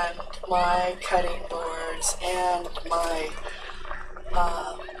and my cutting boards and my,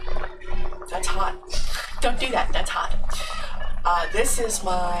 that's hot. Don't do that, that's hot. This is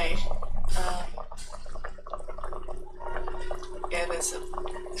my, it is a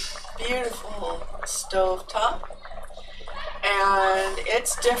beautiful stove top, and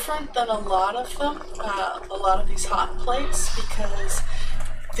it's different than a lot of them, a lot of these hot plates, because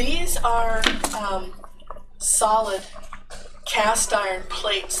these are solid cast iron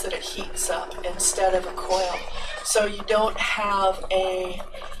plates that it heats up instead of a coil, so you don't have a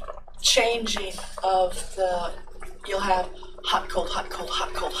changing of the, you'll have hot, cold, hot, cold,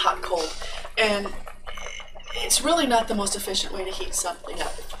 hot, cold, hot, cold, and it's really not the most efficient way to heat something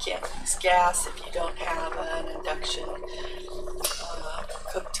up if you can't use gas, if you don't have an induction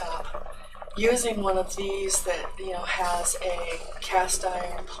cooktop. using one of these that has a cast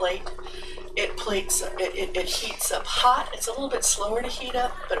iron plate. It heats up hot. It's a little bit slower to heat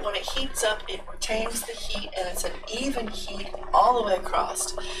up, but when it heats up, it retains the heat, and it's an even heat all the way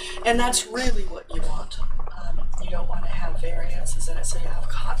across. And that's really what you want. You don't want to have variances in it, so you have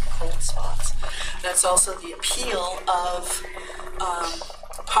hot and cold spots. That's also the appeal of,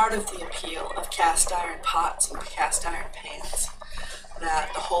 part of the appeal of cast iron pots and cast iron pans,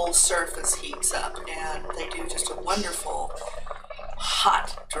 that the whole surface heats up, and they do just a wonderful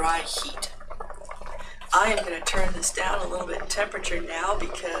hot, dry heat. I am going to turn this down a little bit in temperature now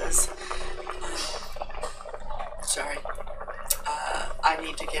because, I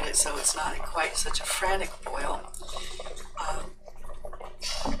need to get it so it's not in quite such a frantic boil.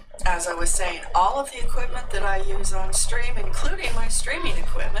 As I was saying, all of the equipment that I use on stream, including my streaming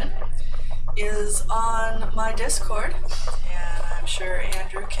equipment, is on my Discord, and I'm sure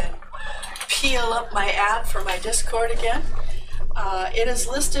Andrew can peel up my ad for my Discord again. It is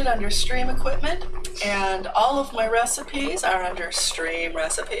listed under stream equipment, and all of my recipes are under stream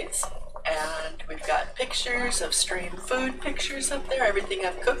recipes. And we've got pictures of stream food pictures up there. Everything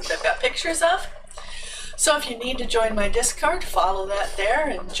I've cooked, I've got pictures of. So if you need to join my Discord, follow that there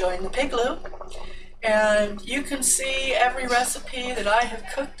and join the Pigloo. And you can see every recipe that I have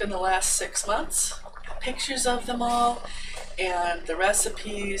cooked in the last 6 months, pictures of them all, and the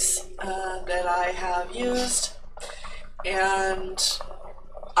recipes that I have used. And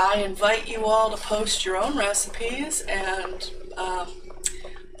I invite you all to post your own recipes and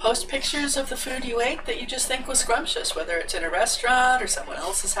post pictures of the food you ate that you just think was scrumptious, whether it's in a restaurant or someone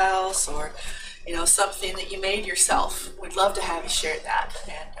else's house, or something that you made yourself. We'd love to have you share that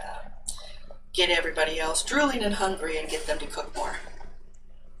and get everybody else drooling and hungry and get them to cook more.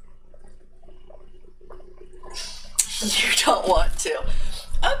 You don't want to.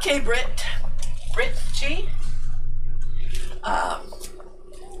 Okay, Britt G.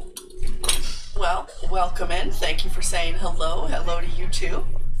 Well, welcome in. Thank you for saying hello. Hello to you too.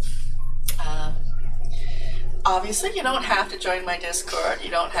 Obviously, you don't have to join my Discord.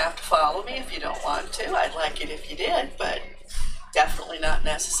 You don't have to follow me if you don't want to. I'd like it if you did, but definitely not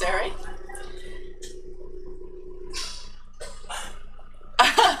necessary.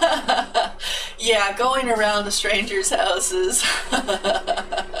 Yeah, going around to strangers' houses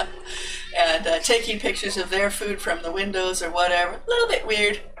and taking pictures of their food from the windows or whatever. A little bit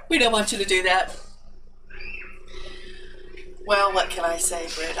weird. We don't want you to do that. Well, what can I say,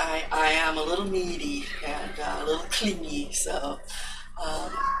 Britt? I am a little needy and a little clingy, so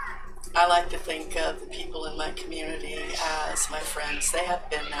I like to think of the people in my community as my friends. They have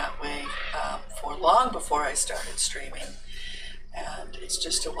been that way for long before I started streaming, and it's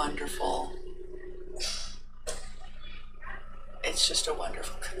just a wonderful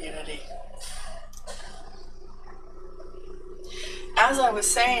community. As I was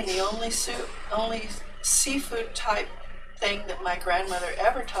saying, the only seafood type thing that my grandmother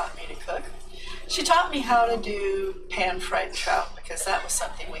ever taught me to cook, she taught me how to do pan-fried trout, because that was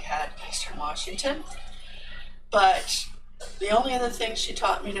something we had in Eastern Washington. But the only other thing she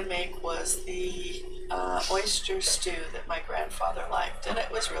taught me to make was the oyster stew that my grandfather liked, and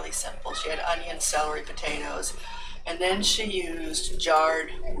it was really simple. She had onion, celery, potatoes, and then she used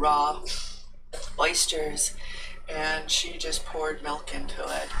jarred raw oysters, and she just poured milk into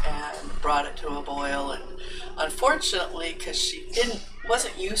it and brought it to a boil. And unfortunately, because she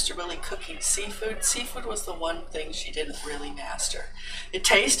wasn't used to really cooking seafood was the one thing she didn't really master. It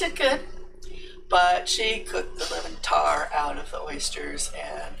tasted good, but she cooked the living tar out of the oysters,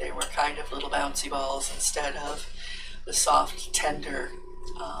 and they were kind of little bouncy balls instead of the soft, tender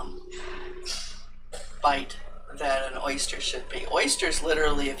bite that an oyster should be. Oysters,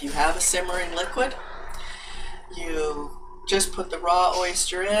 literally, if you have a simmering liquid, you just put the raw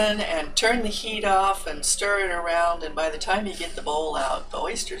oyster in and turn the heat off and stir it around, and by the time you get the bowl out, the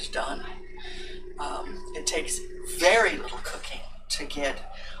oyster's done. It takes very little cooking to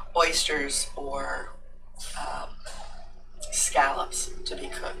get oysters or scallops to be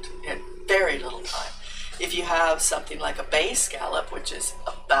cooked in very little time. If you have something like a bay scallop, which is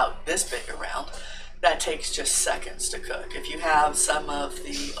about this big around, that takes just seconds to cook. If you have some of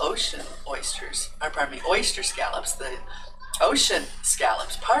the oyster scallops, the ocean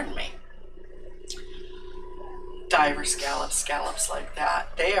scallops, diver scallops like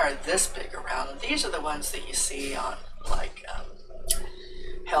that, they are this big around, and these are the ones that you see on like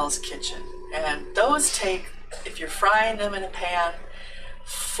Hell's Kitchen. And those take, if you're frying them in a pan,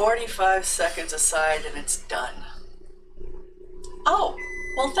 45 seconds aside and it's done. Oh,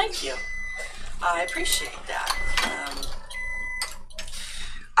 well, thank you. I appreciate that.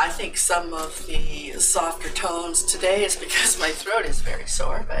 I think some of the softer tones today is because my throat is very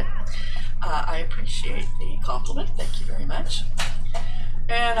sore, but I appreciate the compliment. Thank you very much.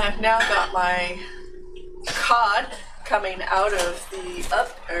 And I've now got my cod coming out of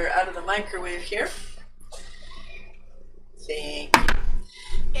the microwave here. Thank you.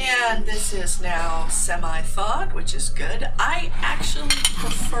 And this is now semi-thawed, which is good. I actually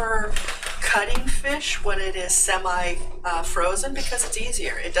prefer cutting fish when it is semi-frozen because it's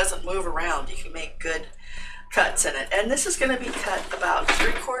easier. It doesn't move around. You can make good cuts in it. And this is going to be cut about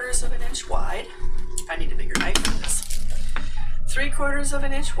 3/4 of an inch wide. I need a bigger knife for this. 3/4 of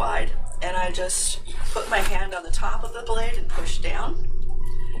an inch wide. And I just put my hand on the top of the blade and push down,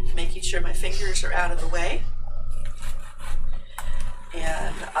 making sure my fingers are out of the way.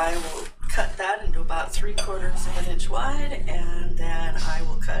 And I will cut that into about 3/4 of an inch wide, and then I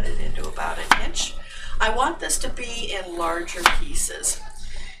will cut it into about an inch. I want this to be in larger pieces.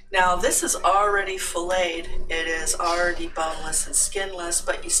 Now this is already filleted. It is already boneless and skinless,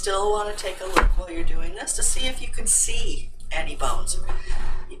 but you still want to take a look while you're doing this to see if you can see any bones.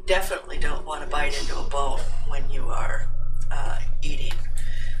 You definitely don't want to bite into a bone when you are eating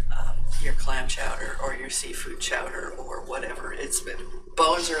your clam chowder or your seafood chowder or whatever.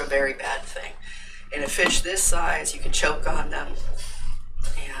 Bones are a very bad thing. In a fish this size, you can choke on them,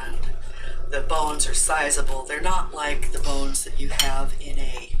 and the bones are sizable. They're not like the bones that you have in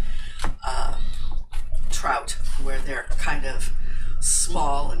a trout, where they're kind of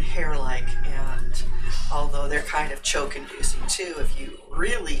small and hair-like, and although they're kind of choke-inducing too, if you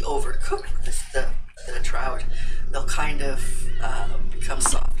really overcook the trout, they'll kind of become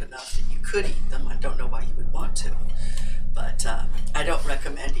soft enough that you could eat them. I don't know why you would want to, but I don't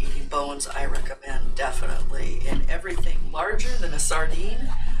recommend eating bones. I recommend definitely in everything larger than a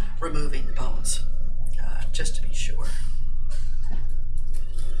sardine, removing the bones, just to be sure.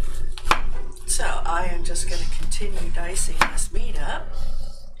 So I am just going to continue dicing this meat up,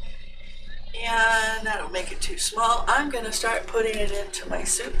 and that'll make it too small. I'm going to start putting it into my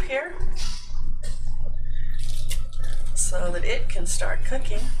soup here so that it can start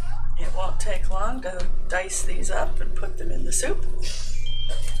cooking. It won't take long to dice these up and put them in the soup.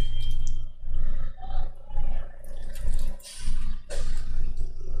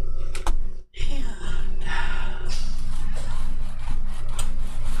 And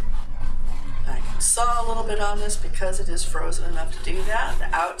I can saw a little bit on this because it is frozen enough to do that.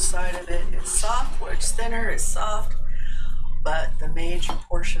 The outside of it is soft, where it's thinner is soft, but the major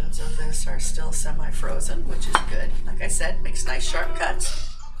portions of this are still semi-frozen, which is good. Like I said, makes nice sharp cuts.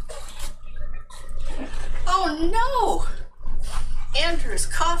 Oh no! Andrew's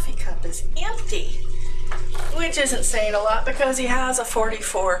coffee cup is empty, which isn't saying a lot because he has a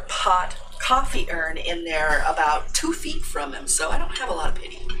 44 pot coffee urn in there about 2 feet from him, so I don't have a lot of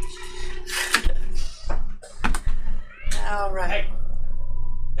pity. All right.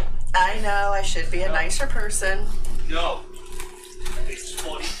 I know I should be a nicer person. No, it's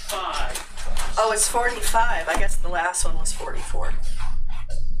 45. Oh, it's 45. I guess the last one was 44.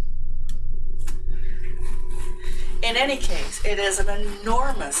 In any case, it is an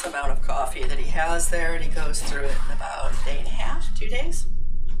enormous amount of coffee that he has there, and he goes through it in about a day and a half, 2 days.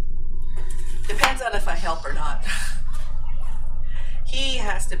 Depends on if I help or not. He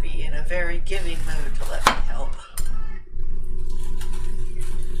has to be in a very giving mood to let me help.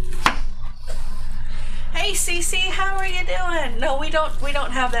 Hey Cece, how are you doing? No, we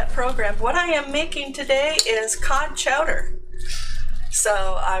don't have that programmed. What I am making today is cod chowder.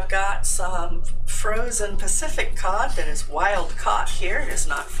 So I've got some frozen Pacific cod that is wild caught here. It is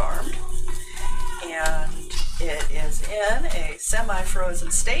not farmed. And it is in a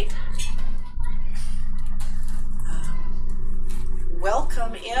semi-frozen state.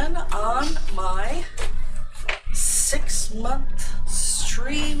 Welcome in on my 6-month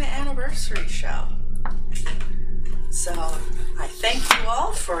stream anniversary show. So I thank you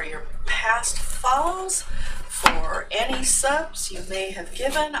all for your past follows, for any subs you may have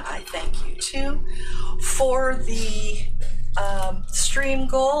given. I thank you too. For the stream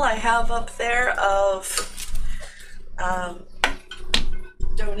goal I have up there of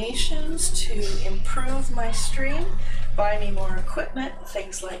donations to improve my stream, buy me more equipment,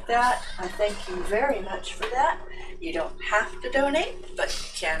 things like that. I thank you very much for that. You don't have to donate, but you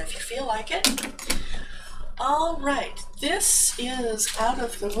can if you feel like it. All right, this is out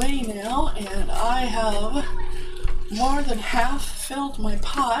of the way now, and I have more than half filled my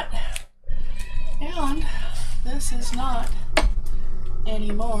pot, and this is not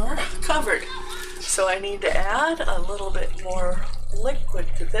anymore covered. So I need to add a little bit more liquid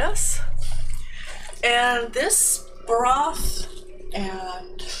to this. And this broth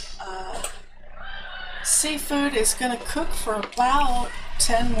And seafood is going to cook for about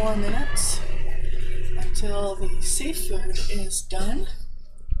 10 more minutes until the seafood is done.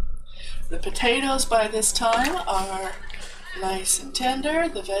 The potatoes by this time are nice and tender,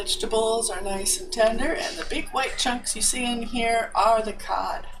 the vegetables are nice and tender, and the big white chunks you see in here are the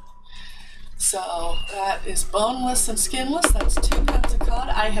cod. So that is boneless and skinless. That's 2 pounds of cod.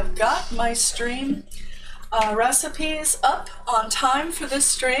 I have got my stream recipes up on time for this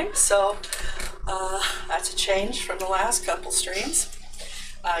stream, so that's a change from the last couple streams.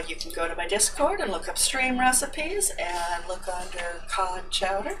 You can go to my Discord and look up stream recipes and look under cod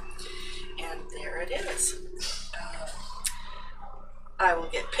chowder, and there it is. I will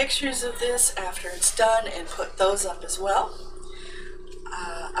get pictures of this after it's done and put those up as well.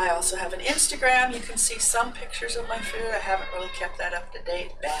 I also have an Instagram. You can see some pictures of my food. I haven't really kept that up to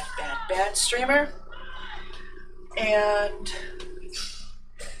date. Bad streamer. And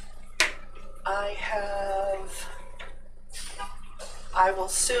I will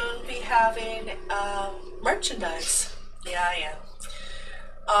soon be having merchandise. Yeah, I am.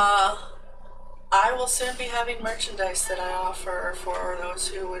 I will soon be having merchandise that I offer for those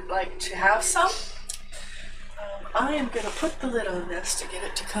who would like to have some. I am going to put the lid on this to get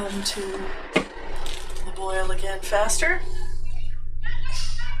it to come to the boil again faster.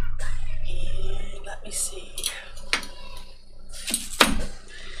 And let me see.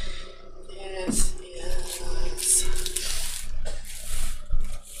 This is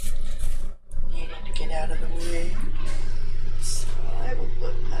needing to get out of the way. So I will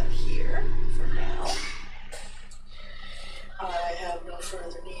put that here for now. I have no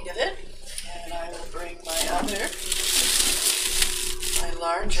further need of it. And I will bring my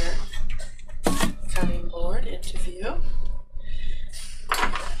larger cutting board into view.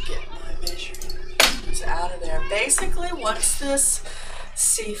 Get my measuring out of there. Basically, once this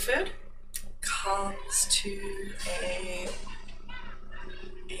seafood comes to a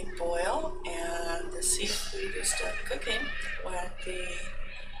boil and the seafood is done cooking, when the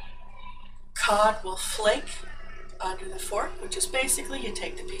cod will flake under the fork, which is basically you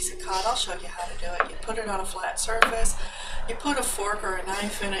take the piece of cod, I'll show you how to do it, you put it on a flat surface, you put a fork or a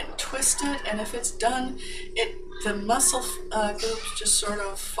knife in it and twist it, and if it's done, the muscle groups just sort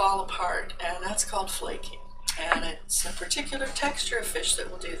of fall apart, and that's called flaking. And it's a particular texture of fish that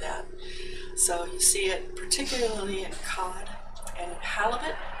will do that. So you see it particularly in cod and in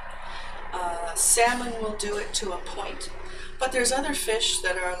halibut. Salmon will do it to a point, but there's other fish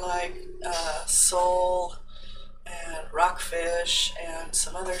that are like sole and rockfish and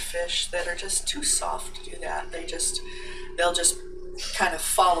some other fish that are just too soft to do that. They'll just kind of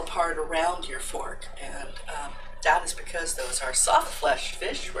fall apart around your fork, and that is because those are soft-fleshed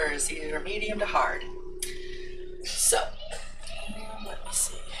fish, whereas these are medium to hard. So, let me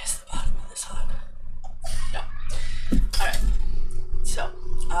see, is the bottom of this hot? No. Alright, so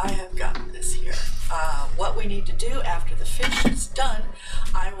I have got this here. What we need to do after the fish is done,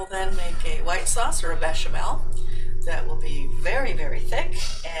 I will then make a white sauce or a bechamel that will be very, very thick,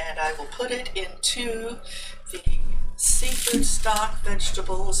 and I will put it into the seafood stock,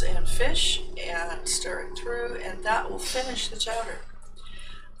 vegetables, and fish, and stir it through, and that will finish the chowder.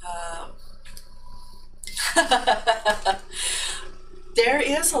 There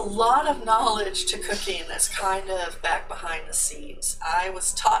is a lot of knowledge to cooking that's kind of back behind the scenes. I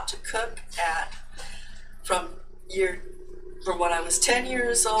was taught to cook from when I was 10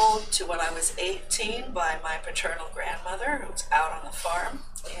 years old to when I was 18 by my paternal grandmother, who was out on the farm,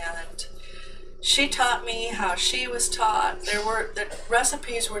 and she taught me how she was taught. The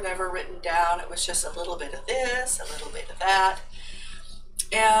recipes were never written down. It was just a little bit of this, a little bit of that,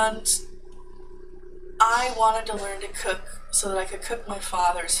 and I wanted to learn to cook so that I could cook my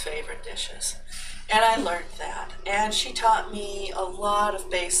father's favorite dishes. And I learned that. And she taught me a lot of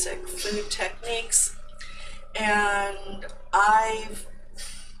basic food techniques. And I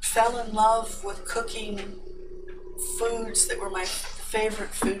fell in love with cooking foods that were my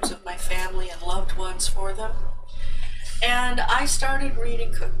favorite foods of my family and loved ones for them. And I started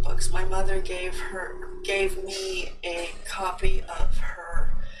reading cookbooks. My mother gave me a copy of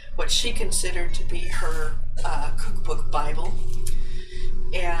what she considered to be her cookbook Bible,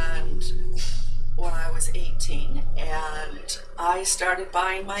 and when I was 18, and I started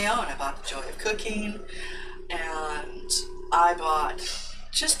buying my own. I bought The Joy of Cooking, and I bought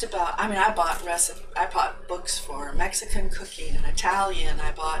I bought books for Mexican cooking and Italian.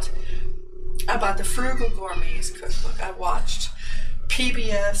 I bought the Frugal Gourmet's cookbook. I watched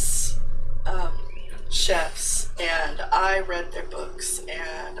PBS chefs, and I read their books,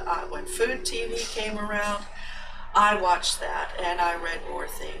 and when food TV came around, I watched that, and I read more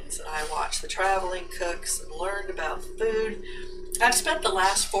things, and I watched the traveling cooks and learned about food. I've spent the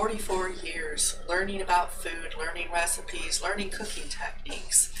last 44 years learning about food, learning recipes, learning cooking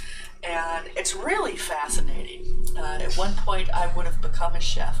techniques, and it's really fascinating. At one point, I would have become a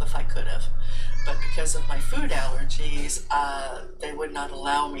chef if I could have, but because of my food allergies, they would not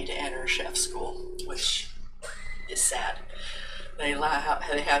allow me to enter chef school, which is sad. They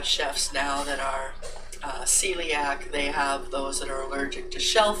have chefs now that are celiac. They have those that are allergic to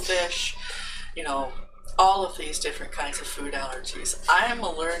shellfish, you know, all of these different kinds of food allergies. I am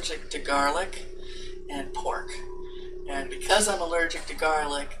allergic to garlic and pork. And because I'm allergic to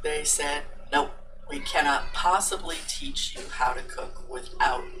garlic, they said, nope, we cannot possibly teach you how to cook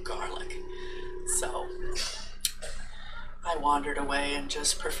without garlic. So I wandered away and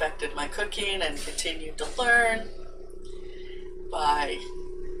just perfected my cooking and continued to learn by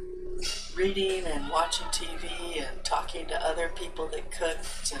reading and watching TV and talking to other people that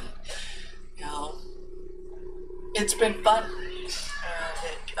cooked, and you know, it's been fun. And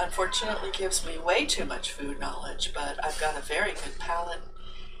it unfortunately gives me way too much food knowledge, but I've got a very good palate,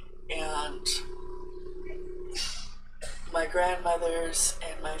 and my grandmother's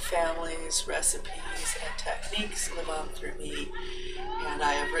and my family's recipes and techniques live on through me, and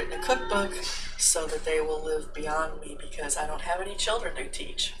I have written a cookbook so that they will live beyond me, because I don't have any children to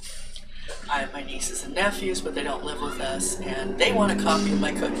teach. I have my nieces and nephews, but they don't live with us, and they want a copy of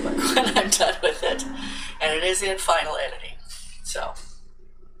my cookbook when I'm done with it, and it is in final editing. So,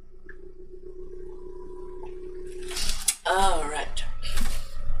 all right,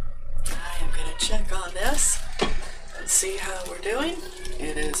 I am going to check on this and see how we're doing.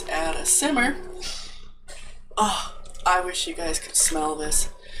 It is at a simmer. Oh, I wish you guys could smell this.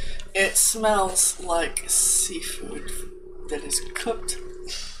 It smells like seafood that is cooked.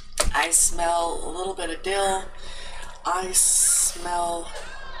 I smell a little bit of dill. I smell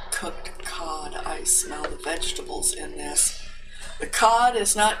cooked cod. I smell the vegetables in this. The cod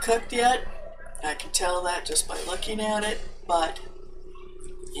is not cooked yet. I can tell that just by looking at it, but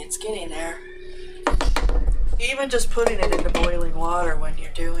it's getting there. Even just putting it into boiling water when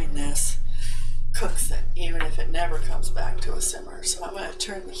you're doing this cooks it, even if it never comes back to a simmer. So I'm going to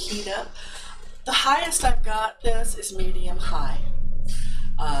turn the heat up. The highest I've got this is medium high.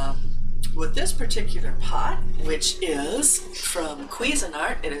 With this particular pot, which is from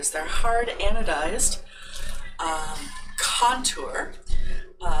Cuisinart, it is their hard anodized contour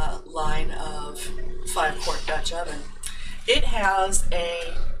line of 5-quart Dutch oven. It has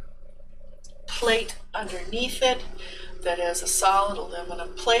a plate underneath it that is a solid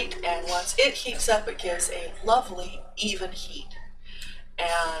aluminum plate, and once it heats up, it gives a lovely even heat.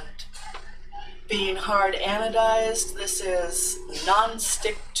 And being hard anodized, this is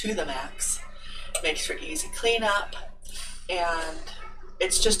non-stick to the max. Makes for easy cleanup, and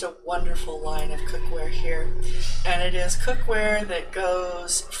it's just a wonderful line of cookware here. And it is cookware that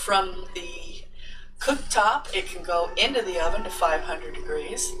goes from the cooktop. It can go into the oven to 500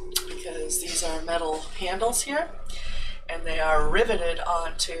 degrees because these are metal handles here, and they are riveted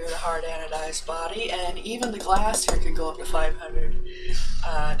onto the hard anodized body, and even the glass here can go up to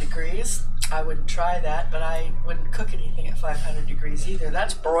 500 degrees. I wouldn't try that, but I wouldn't cook anything at 500 degrees either.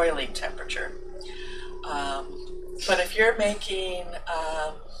 That's broiling temperature. But if you're making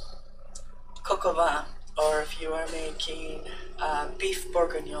coq au vin, or if you are making beef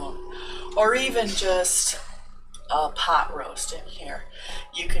bourguignon, or even just a pot roast in here,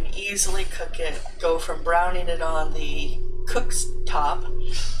 you can easily cook it, go from browning it on the cook's top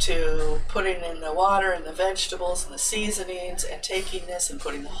to putting in the water and the vegetables and the seasonings and taking this and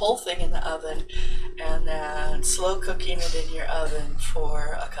putting the whole thing in the oven and then slow cooking it in your oven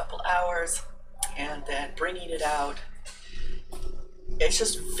for a couple hours and then bringing it out. It's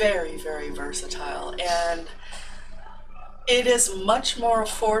just very, very versatile, and it is much more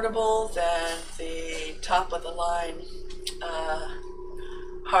affordable than the top of the line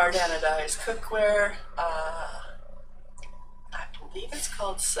hard anodized cookware. I believe it's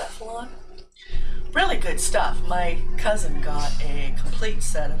called Cephalon. Really good stuff. My cousin got a complete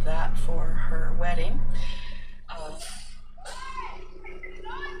set of that for her wedding.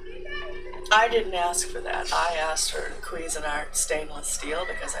 I didn't ask for that. I asked for Cuisinart stainless steel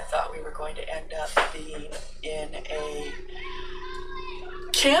because I thought we were going to end up being in a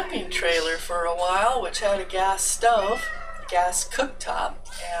camping trailer for a while, which had a gas stove, gas cooktop,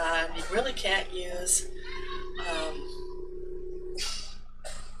 and you really can't use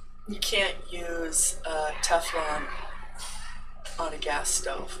Teflon on a gas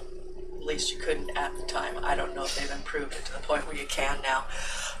stove. At least you couldn't at the time. I don't know if they've improved it to the point where you can now.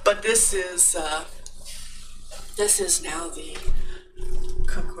 But this is This is now the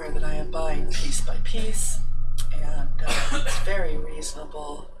cookware that I am buying piece by piece, and it's very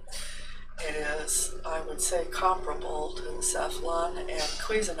reasonable. It is, I would say, comparable to the Cephalon, and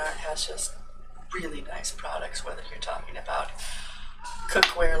Cuisinart has just really nice products, whether you're talking about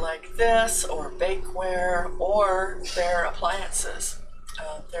cookware like this, or bakeware, or their appliances.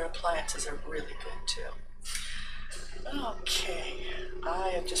 Their appliances are really good too. Okay, I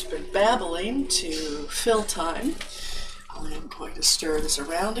have just been babbling to fill time. I am going to stir this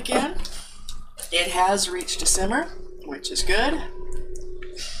around again. It has reached a simmer, which is good.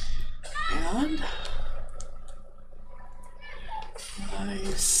 And I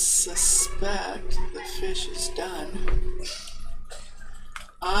suspect the fish is done.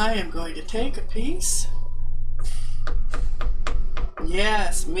 I am going to take a piece.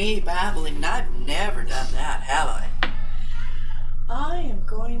 Yes, me babbling. I've never done that, have I? I am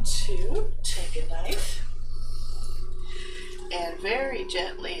going to take a knife and very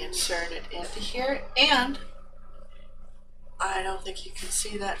gently insert it into here, and I don't think you can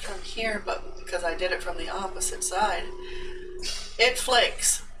see that from here, but because I did it from the opposite side, it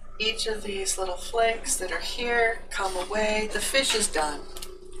flakes. Each of these little flakes that are here come away. The fish is done.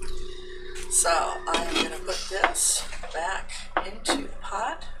 So I'm going to put this back into the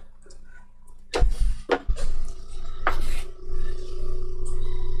pot.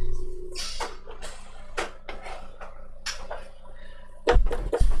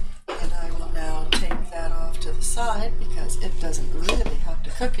 And I will now take that off to the side because it doesn't really have to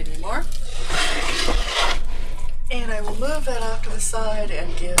cook anymore. And I will move that off to the side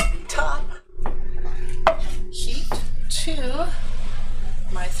and give the top heat to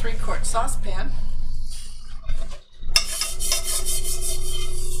my 3-quart saucepan.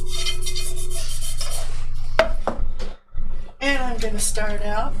 And I'm going to start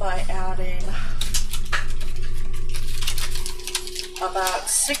out by adding about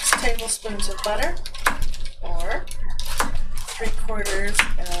 6 tablespoons of butter, or 3/4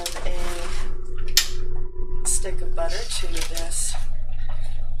 of a stick of butter to this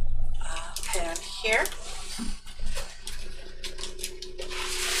pan here.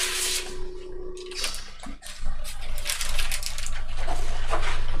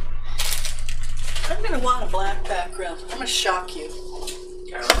 I'm going to want a black background. I'm going to shock you.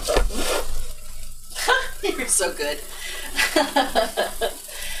 You're so good.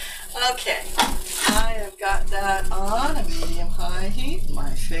 Okay, I have got that on a medium-high heat,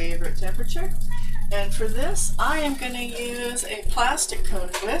 my favorite temperature. And for this, I am going to use a plastic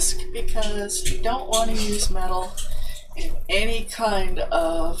coated whisk because you don't want to use metal in any kind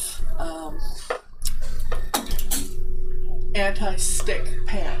of anti-stick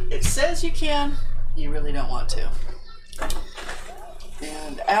pan. It says you can, you really don't want to.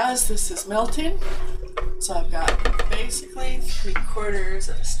 And as this is melting, so I've got basically 3/4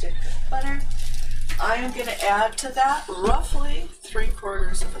 of a stick of butter. I am going to add to that roughly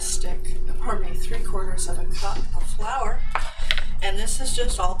 3/4 of a stick, pardon me, 3/4 of a cup of flour. And this is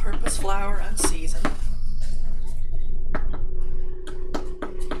just all-purpose flour, unseasoned.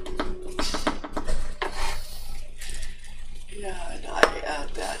 And I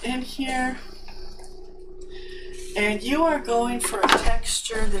add that in here. And you are going for a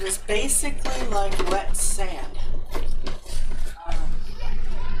texture that is basically like wet sand.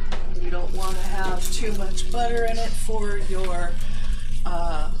 You don't want to have too much butter in it for your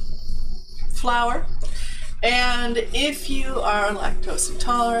flour. And if you are lactose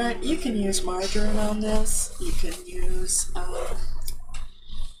intolerant, you can use margarine on this. You can use, I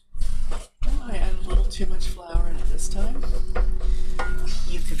added a little too much flour in it this time.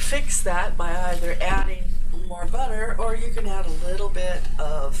 You can fix that by either adding more butter, or you can add a little bit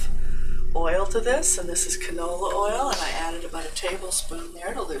of oil to this, and this is canola oil, and I added about a tablespoon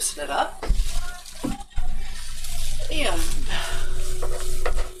there to loosen it up. And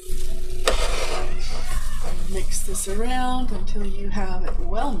mix this around until you have it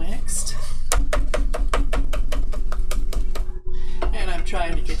well mixed. And I'm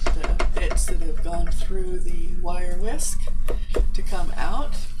trying to get the bits that have gone through the wire whisk to come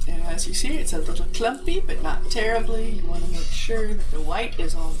out. And as you see, it's a little clumpy, but not terribly. You want to make sure that the white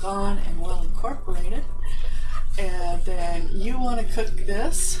is all gone and well incorporated. And then you want to cook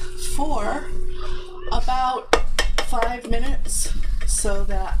this for about 5 minutes so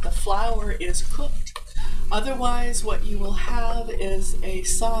that the flour is cooked. Otherwise, what you will have is a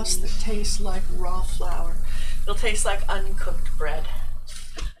sauce that tastes like raw flour. It'll taste like uncooked bread.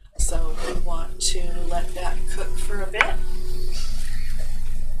 So we want to let that cook for a bit.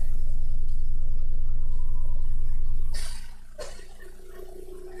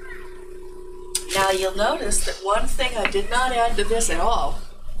 Now Now you'll notice that one thing I did not add to this at all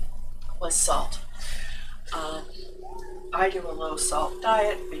was salt. I do a low salt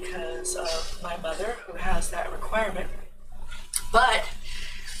diet because of my mother who has that requirement. But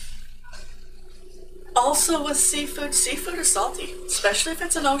also with seafood, seafood is salty, especially if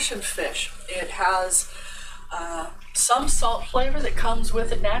it's an ocean fish. It has some salt flavor that comes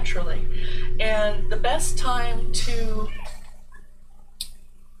with it naturally. And the best time to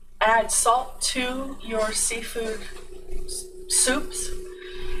add salt to your seafood soups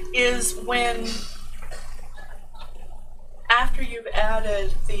is when, after you've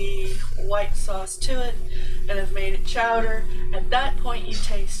added the white sauce to it and have made it chowder, at that point you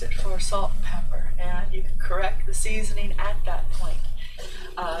taste it for salt and pepper, and you can correct the seasoning at that point.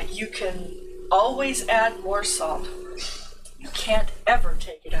 You can always add more salt. You can't ever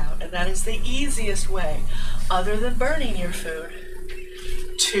take it out, and that is the easiest way, other than burning your food,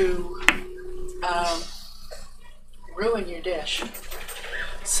 to ruin your dish.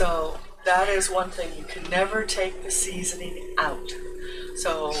 So that is one thing. You can never take the seasoning out.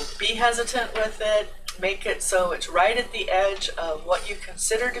 So be hesitant with it. Make it so it's right at the edge of what you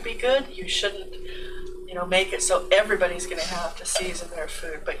consider to be good. You shouldn't, make it so everybody's going to have to season their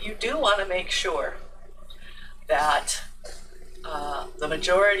food. But you do want to make sure that the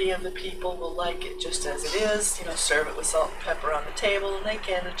majority of the people will like it just as it is. Serve it with salt and pepper on the table, and they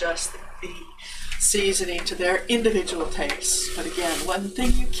can adjust the seasoning to their individual tastes. But again, one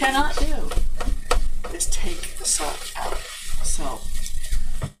thing you cannot do is take the salt out. So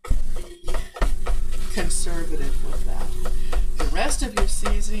be conservative with that. The rest of your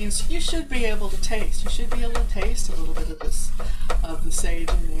seasonings you should be able to taste. You should be able to taste a little bit of the sage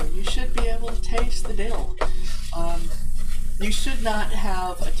in there. You should be able to taste the dill. You should not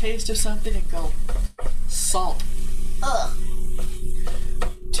have a taste of something and go, salt. Ugh.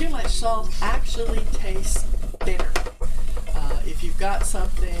 Too much salt actually tastes bitter. If you've got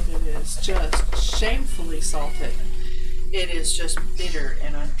something that is just shamefully salted, it is just bitter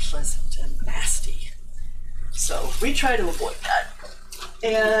and unpleasant and nasty. So we try to avoid that.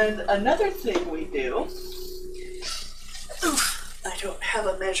 And another thing we do, I don't have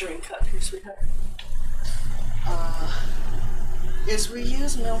a measuring cup here, sweetheart, is we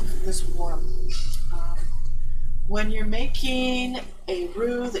use milk that's warm. When you're making a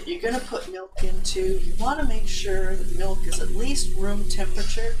roux that you're going to put milk into, you want to make sure that the milk is at least room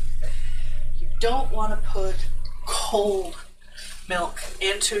temperature. You don't want to put cold milk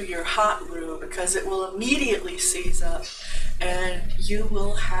into your hot roux because it will immediately seize up and you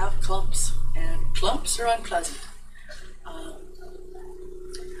will have clumps, and clumps are unpleasant.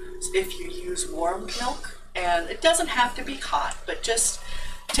 If you use warmed milk, and it doesn't have to be hot, but just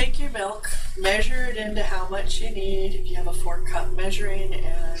take your milk, measure it into how much you need. If you have a 4-cup measuring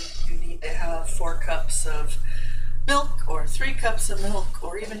and you need to have 4 cups of milk or 3 cups of milk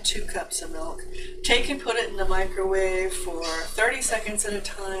or even 2 cups of milk, take and put it in the microwave for 30 seconds at a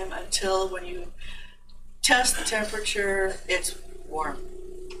time until when you test the temperature, it's warm.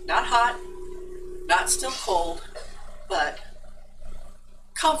 Not hot, not still cold, but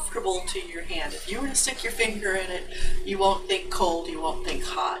comfortable to your hand. If you were to stick your finger in it, you won't think cold, you won't think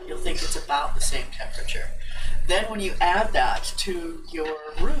hot, you'll think it's about the same temperature. Then when you add that to your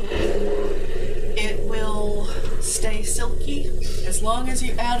roux, it will stay silky as long as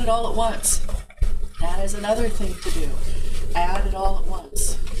you add it all at once. That is another thing to do. Add it all at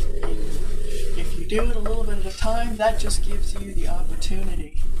once. If you do it a little bit at a time, that just gives you the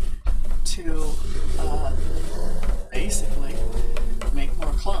opportunity to basically make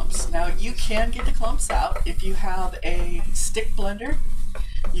more clumps. Now you can get the clumps out if you have a stick blender.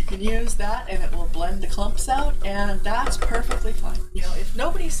 You can use that and it will blend the clumps out, and that's perfectly fine. If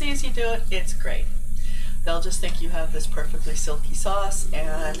nobody sees you do it, it's great. They'll just think you have this perfectly silky sauce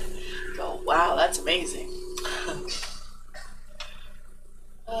and go, wow, that's amazing.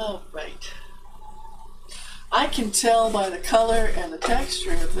 All right. I can tell by the color and the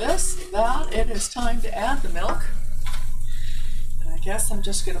texture of this that it is time to add the milk. And I guess I'm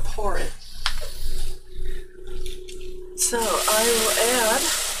just going to pour it. So I will add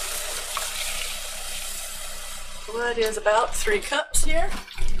what is about 3 cups here.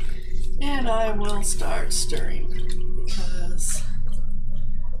 And I will start stirring because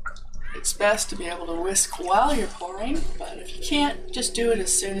it's best to be able to whisk while you're pouring, but if you can't, just do it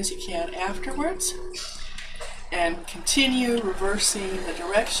as soon as you can afterwards. And continue reversing the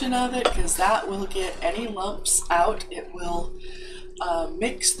direction of it because that will get any lumps out. It will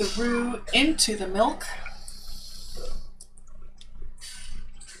mix the roux into the milk.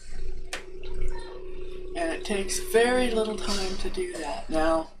 And it takes very little time to do that.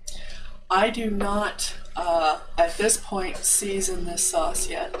 Now, I do not, at this point, season this sauce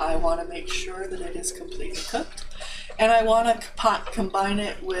yet. I want to make sure that it is completely cooked. And I want to combine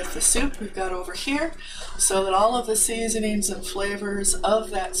it with the soup we've got over here so that all of the seasonings and flavors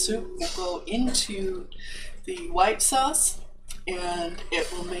of that soup will go into the white sauce, and it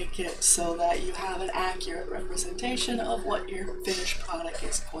will make it so that you have an accurate representation of what your finished product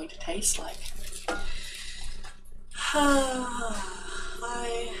is going to taste like.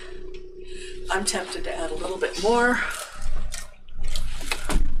 I'm tempted to add a little bit more.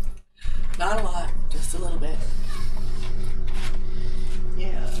 Not a lot, just a little bit.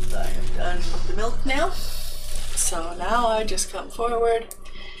 And I am done with the milk now. So now I just come forward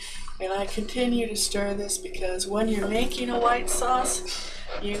and I continue to stir this, because when you're making a white sauce,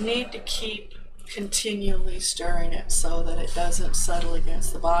 you need to keep continually stirring it so that it doesn't settle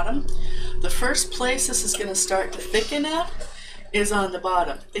against the bottom. The first place this is going to start to thicken at is on the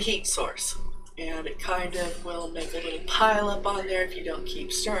bottom, the heat source. And it kind of will make a little pile up on there if you don't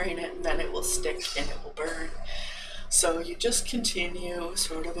keep stirring it, and then it will stick and it will burn. So you just continue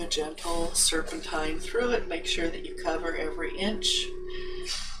sort of a gentle serpentine through it, make sure that you cover every inch.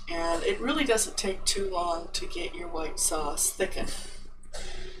 And it really doesn't take too long to get your white sauce thickened.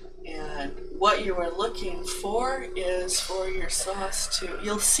 And what you are looking for is for your sauce to,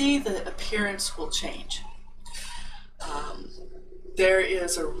 you'll see the appearance will change. There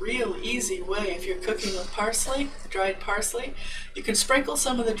is a real easy way if you're cooking with parsley, dried parsley. You can sprinkle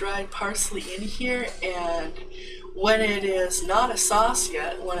some of the dried parsley in here, and when it is not a sauce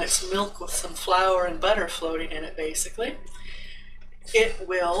yet, when it's milk with some flour and butter floating in it basically, it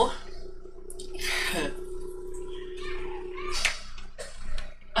will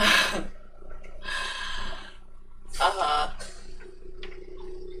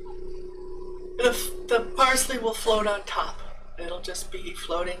the parsley will float on top. It'll just be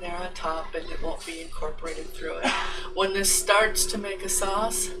floating there on top, and it won't be incorporated through it. When this starts to make a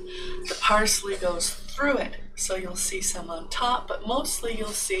sauce, the parsley goes through it, so you'll see some on top, but mostly you'll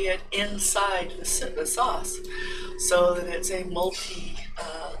see it inside the sauce, so that it's a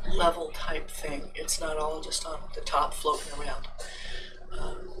multi-level type thing. It's not all just on the top floating around.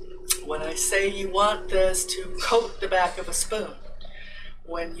 When I say you want this to coat the back of a spoon,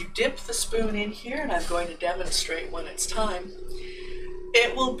 when you dip the spoon in here, and I'm going to demonstrate when it's time,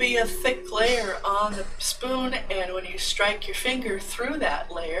 it will be a thick layer on the spoon, and when you strike your finger through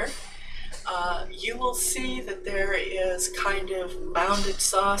that layer, you will see that there is kind of mounded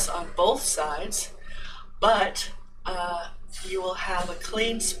sauce on both sides, but you will have a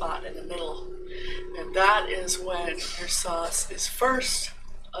clean spot in the middle, and that is when your sauce is first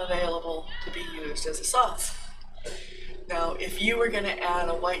available to be used as a sauce. Now, if you were going to add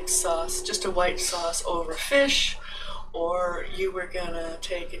a white sauce, just a white sauce over fish, or you were going to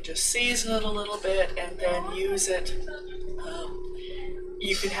take and just season it a little bit and then use it,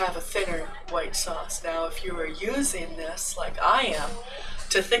 you could have a thinner white sauce. Now, if you were using this, like I am,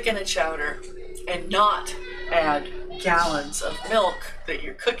 to thicken a chowder and not add gallons of milk that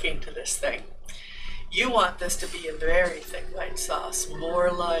you're cooking to this thing, you want this to be a very thick white sauce,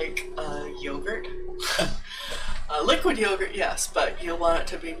 more like yogurt. Liquid yogurt, yes, but you'll want it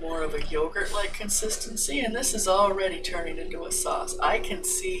to be more of a yogurt-like consistency, and this is already turning into a sauce. I can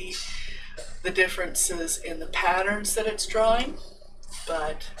see the differences in the patterns that it's drawing,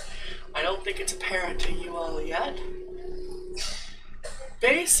 but I don't think it's apparent to you all yet.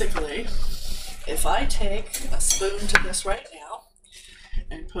 Basically, if I take a spoon to this right now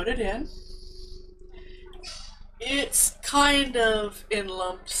and put it in, it's kind of in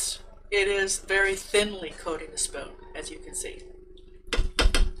lumps. It is very thinly coating the spoon, as you can see.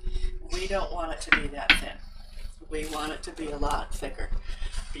 We don't want it to be that thin. We want it to be a lot thicker,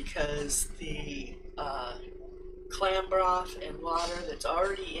 because the clam broth and water that's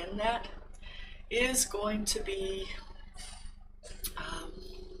already in that is going to be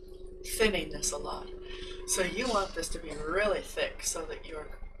thinning this a lot. So you want this to be really thick so that your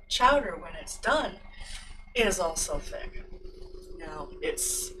chowder, when it's done, is also thick. Now,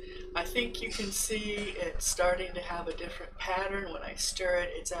 I think you can see it's starting to have a different pattern. When I stir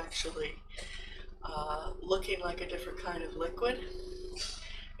it, it's actually looking like a different kind of liquid.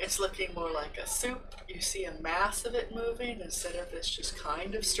 It's looking more like a soup. You see a mass of it moving instead of this just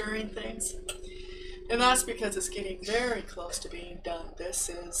kind of stirring things. And that's because it's getting very close to being done.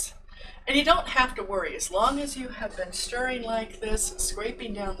 And you don't have to worry. As long as you have been stirring like this,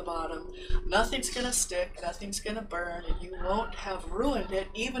 scraping down the bottom, nothing's going to stick, nothing's going to burn, and you won't have ruined it,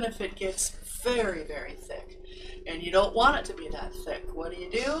 even if it gets very, very thick. And you don't want it to be that thick. What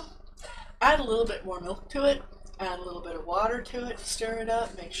do? Add a little bit more milk to it, Add a little bit of water to it, stir it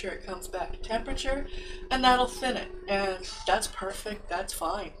up, make sure it comes back to temperature, and that'll thin it. And that's perfect, that's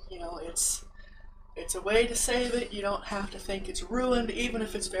fine. You know, it's a way to save it. You don't have to think it's ruined. Even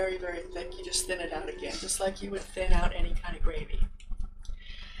if it's very, very thick, you just thin it out again, just like you would thin out any kind of gravy.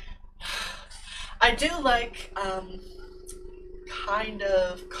 I do like kind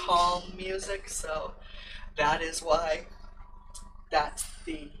of calm music, so that is why that's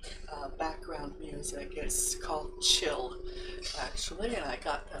the background music. It's called Chill, actually, and I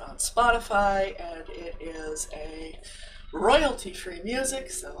got that on Spotify, and it is a royalty-free music,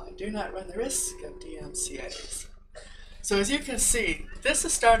 so I do not run the risk of DMCAs. So as you can see, this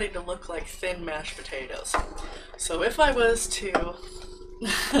is starting to look like thin mashed potatoes. So if I was to,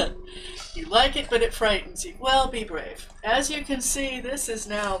 you like it but it frightens you, well, be brave. As you can see, this is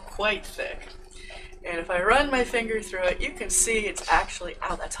now quite thick. And if I run my finger through it, you can see it's actually,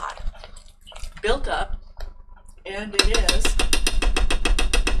 ow, that's hot, built up, and it is.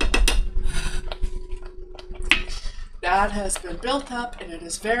 That has been built up, and it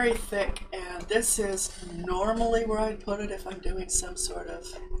is very thick, and this is normally where I'd put it if I'm doing some sort of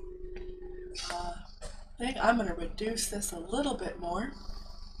thing. I'm going to reduce this a little bit more,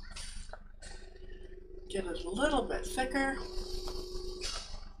 get it a little bit thicker,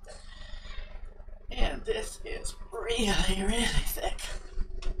 and this is really, really thick.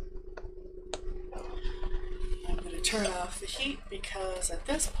 I'm going to turn off the heat because at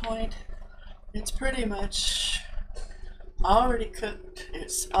this point it's pretty much already cooked,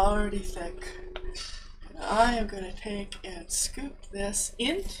 it's already thick, and I am going to take and scoop this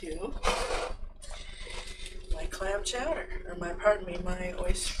into my clam chowder, or my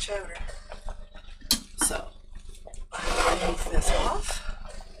oyster chowder. So I will take this off,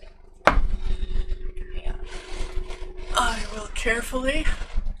 and I will carefully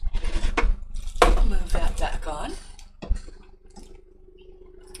move that back on.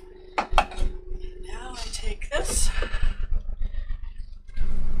 And now I take this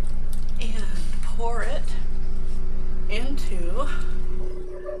and pour it into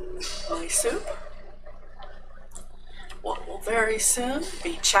my soup, what will very soon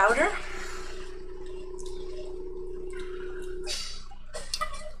be chowder.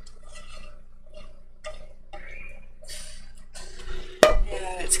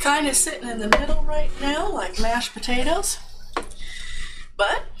 And it's kind of sitting in the middle right now like mashed potatoes,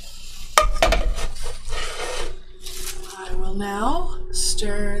 but I will now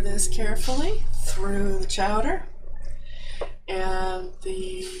stir this carefully through the chowder, and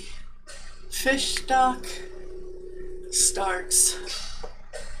the fish stock starts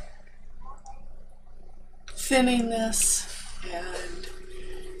thinning this, and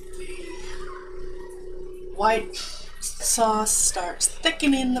the white sauce starts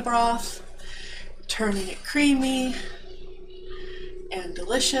thickening the broth, turning it creamy and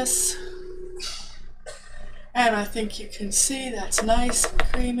delicious. And I think you can see that's nice and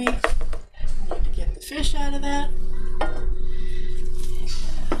creamy. I need to get the fish out of that.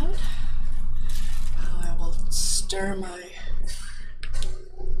 And now I will stir my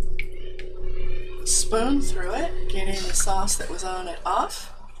spoon through it, getting the sauce that was on it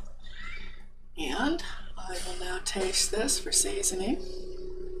off. And I will now taste this for seasoning.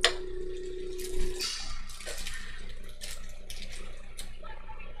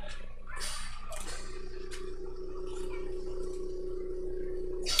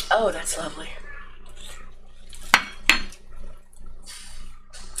 Oh, that's lovely.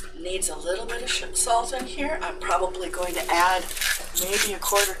 Needs a little bit of salt in here. I'm probably going to add maybe a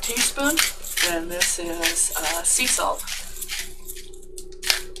 1/4 teaspoon, and this is sea salt.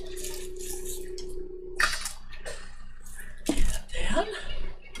 And then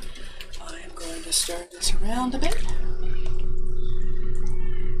I am going to stir this around a bit.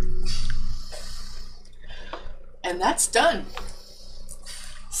 And that's done.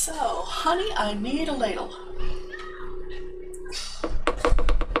 So, honey, I need a ladle.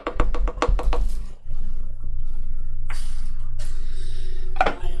 I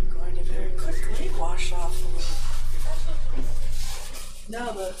am going to very quickly wash off a little.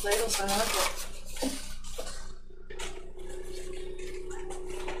 No, the ladle's not out yet.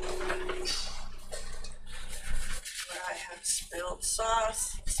 Where I have spilled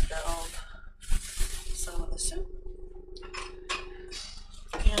sauce, spilled some of the soup.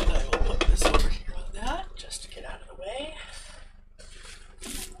 And I will put this over here on that, just to get out of the way.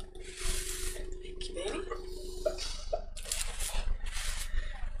 Thank you, baby.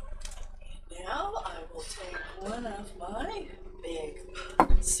 And now I will take one of my big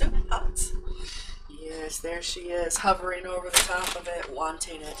soup pots. Yes, there she is, hovering over the top of it,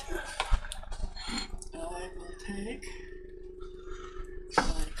 wanting it. I will take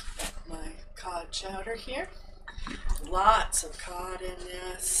my cod chowder here. Lots of cod in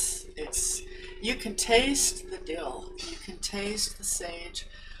this. You can taste the dill. You can taste the sage.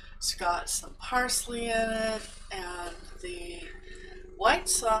 It's got some parsley in it, and the white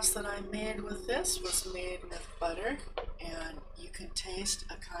sauce that I made with this was made with butter, and you can taste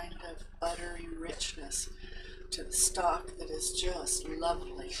a kind of buttery richness to the stock that is just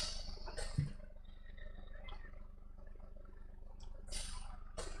lovely.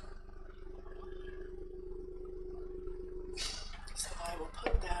 So I will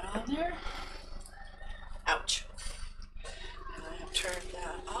put that on there. Ouch. And I have turned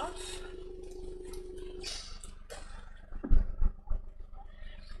that off.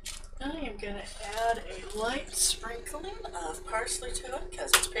 I am going to add a light sprinkling of parsley to it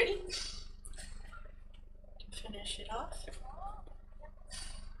because it's pretty. To finish it off.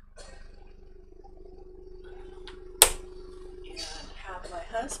 And have my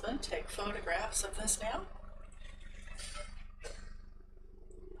husband take photographs of this now.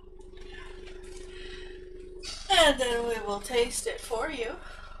 And then we will taste it for you.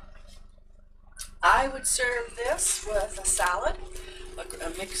 I would serve this with a salad, a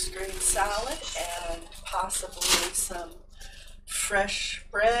mixed green salad, and possibly some fresh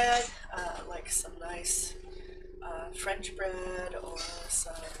bread, like some nice French bread or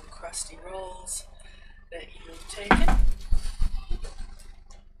some crusty rolls that you've taken.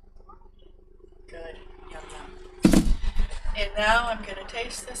 Good, yum yum. And now I'm going to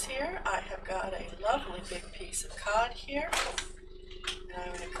taste this here. I have got a lovely big piece of cod here. And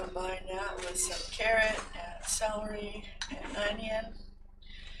I'm going to combine that with some carrot and celery and onion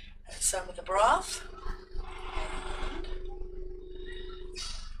and some of the broth. And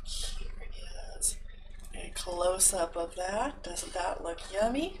here is a close-up of that. Doesn't that look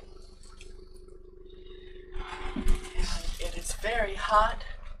yummy? And it is very hot.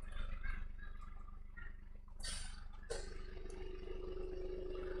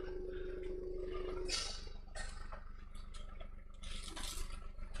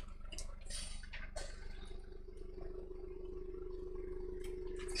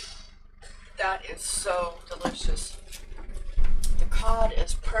 That is so delicious. The cod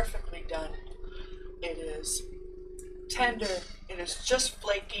is perfectly done. It is tender. It is just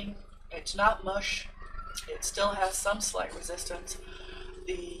flaking. It's not mush. It still has some slight resistance.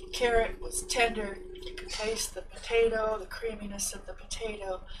 The carrot was tender. You can taste the potato, the creaminess of the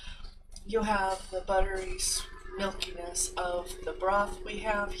potato. You have the buttery milkiness of the broth we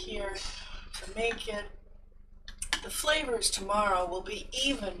have here to make it. The flavors tomorrow will be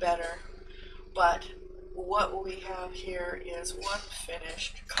even better. But what we have here is one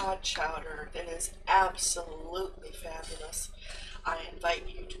finished cod chowder that is absolutely fabulous. I invite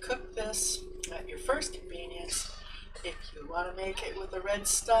you to cook this at your first convenience. If you want to make it with a red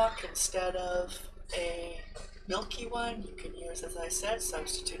stock instead of a milky one, you can use, as I said,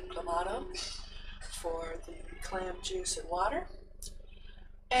 substitute clamato for the clam juice and water.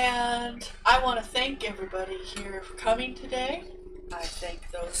 And I want to thank everybody here for coming today. I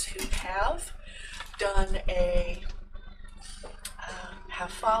thank those who have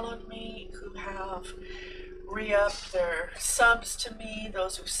have followed me, who have re-upped their subs to me,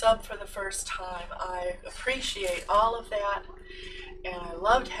 those who sub for the first time. I appreciate all of that, and I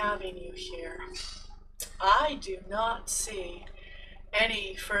loved having you here. I do not see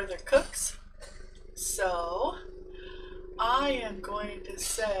any further cooks, so I am going to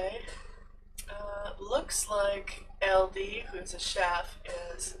say, looks like LD, who's a chef,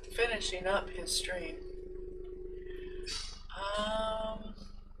 is finishing up his stream.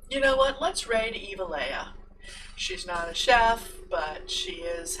 You know what? Let's raid Evalea. She's not a chef, but she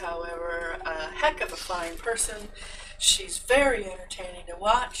is, however, a heck of a fine person. She's very entertaining to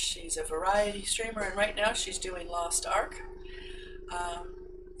watch. She's a variety streamer, and right now she's doing Lost Ark.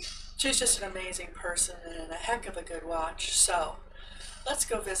 She's just an amazing person and a heck of a good watch. So let's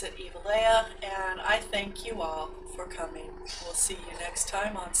go visit Evalea, and I thank you all for coming. We'll see you next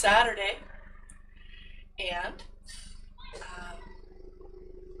time on Saturday. And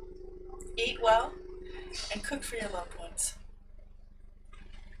eat well and cook for your loved ones.